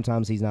 Even if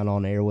sometimes he's not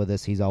on air with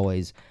us, he's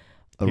always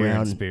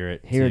around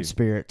here in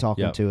spirit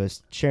talking to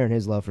us, sharing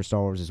his love for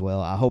Star Wars as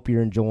well. I hope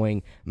you're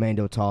enjoying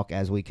Mando Talk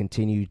as we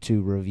continue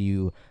to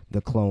review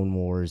the Clone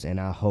Wars, and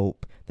I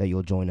hope that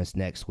you'll join us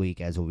next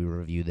week as we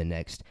review the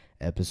next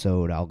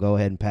episode. I'll go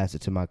ahead and pass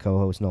it to my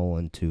co-host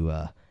Nolan to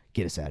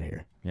get us out of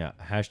here. Yeah.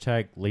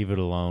 # leave it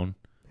alone.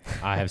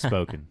 I have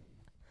spoken.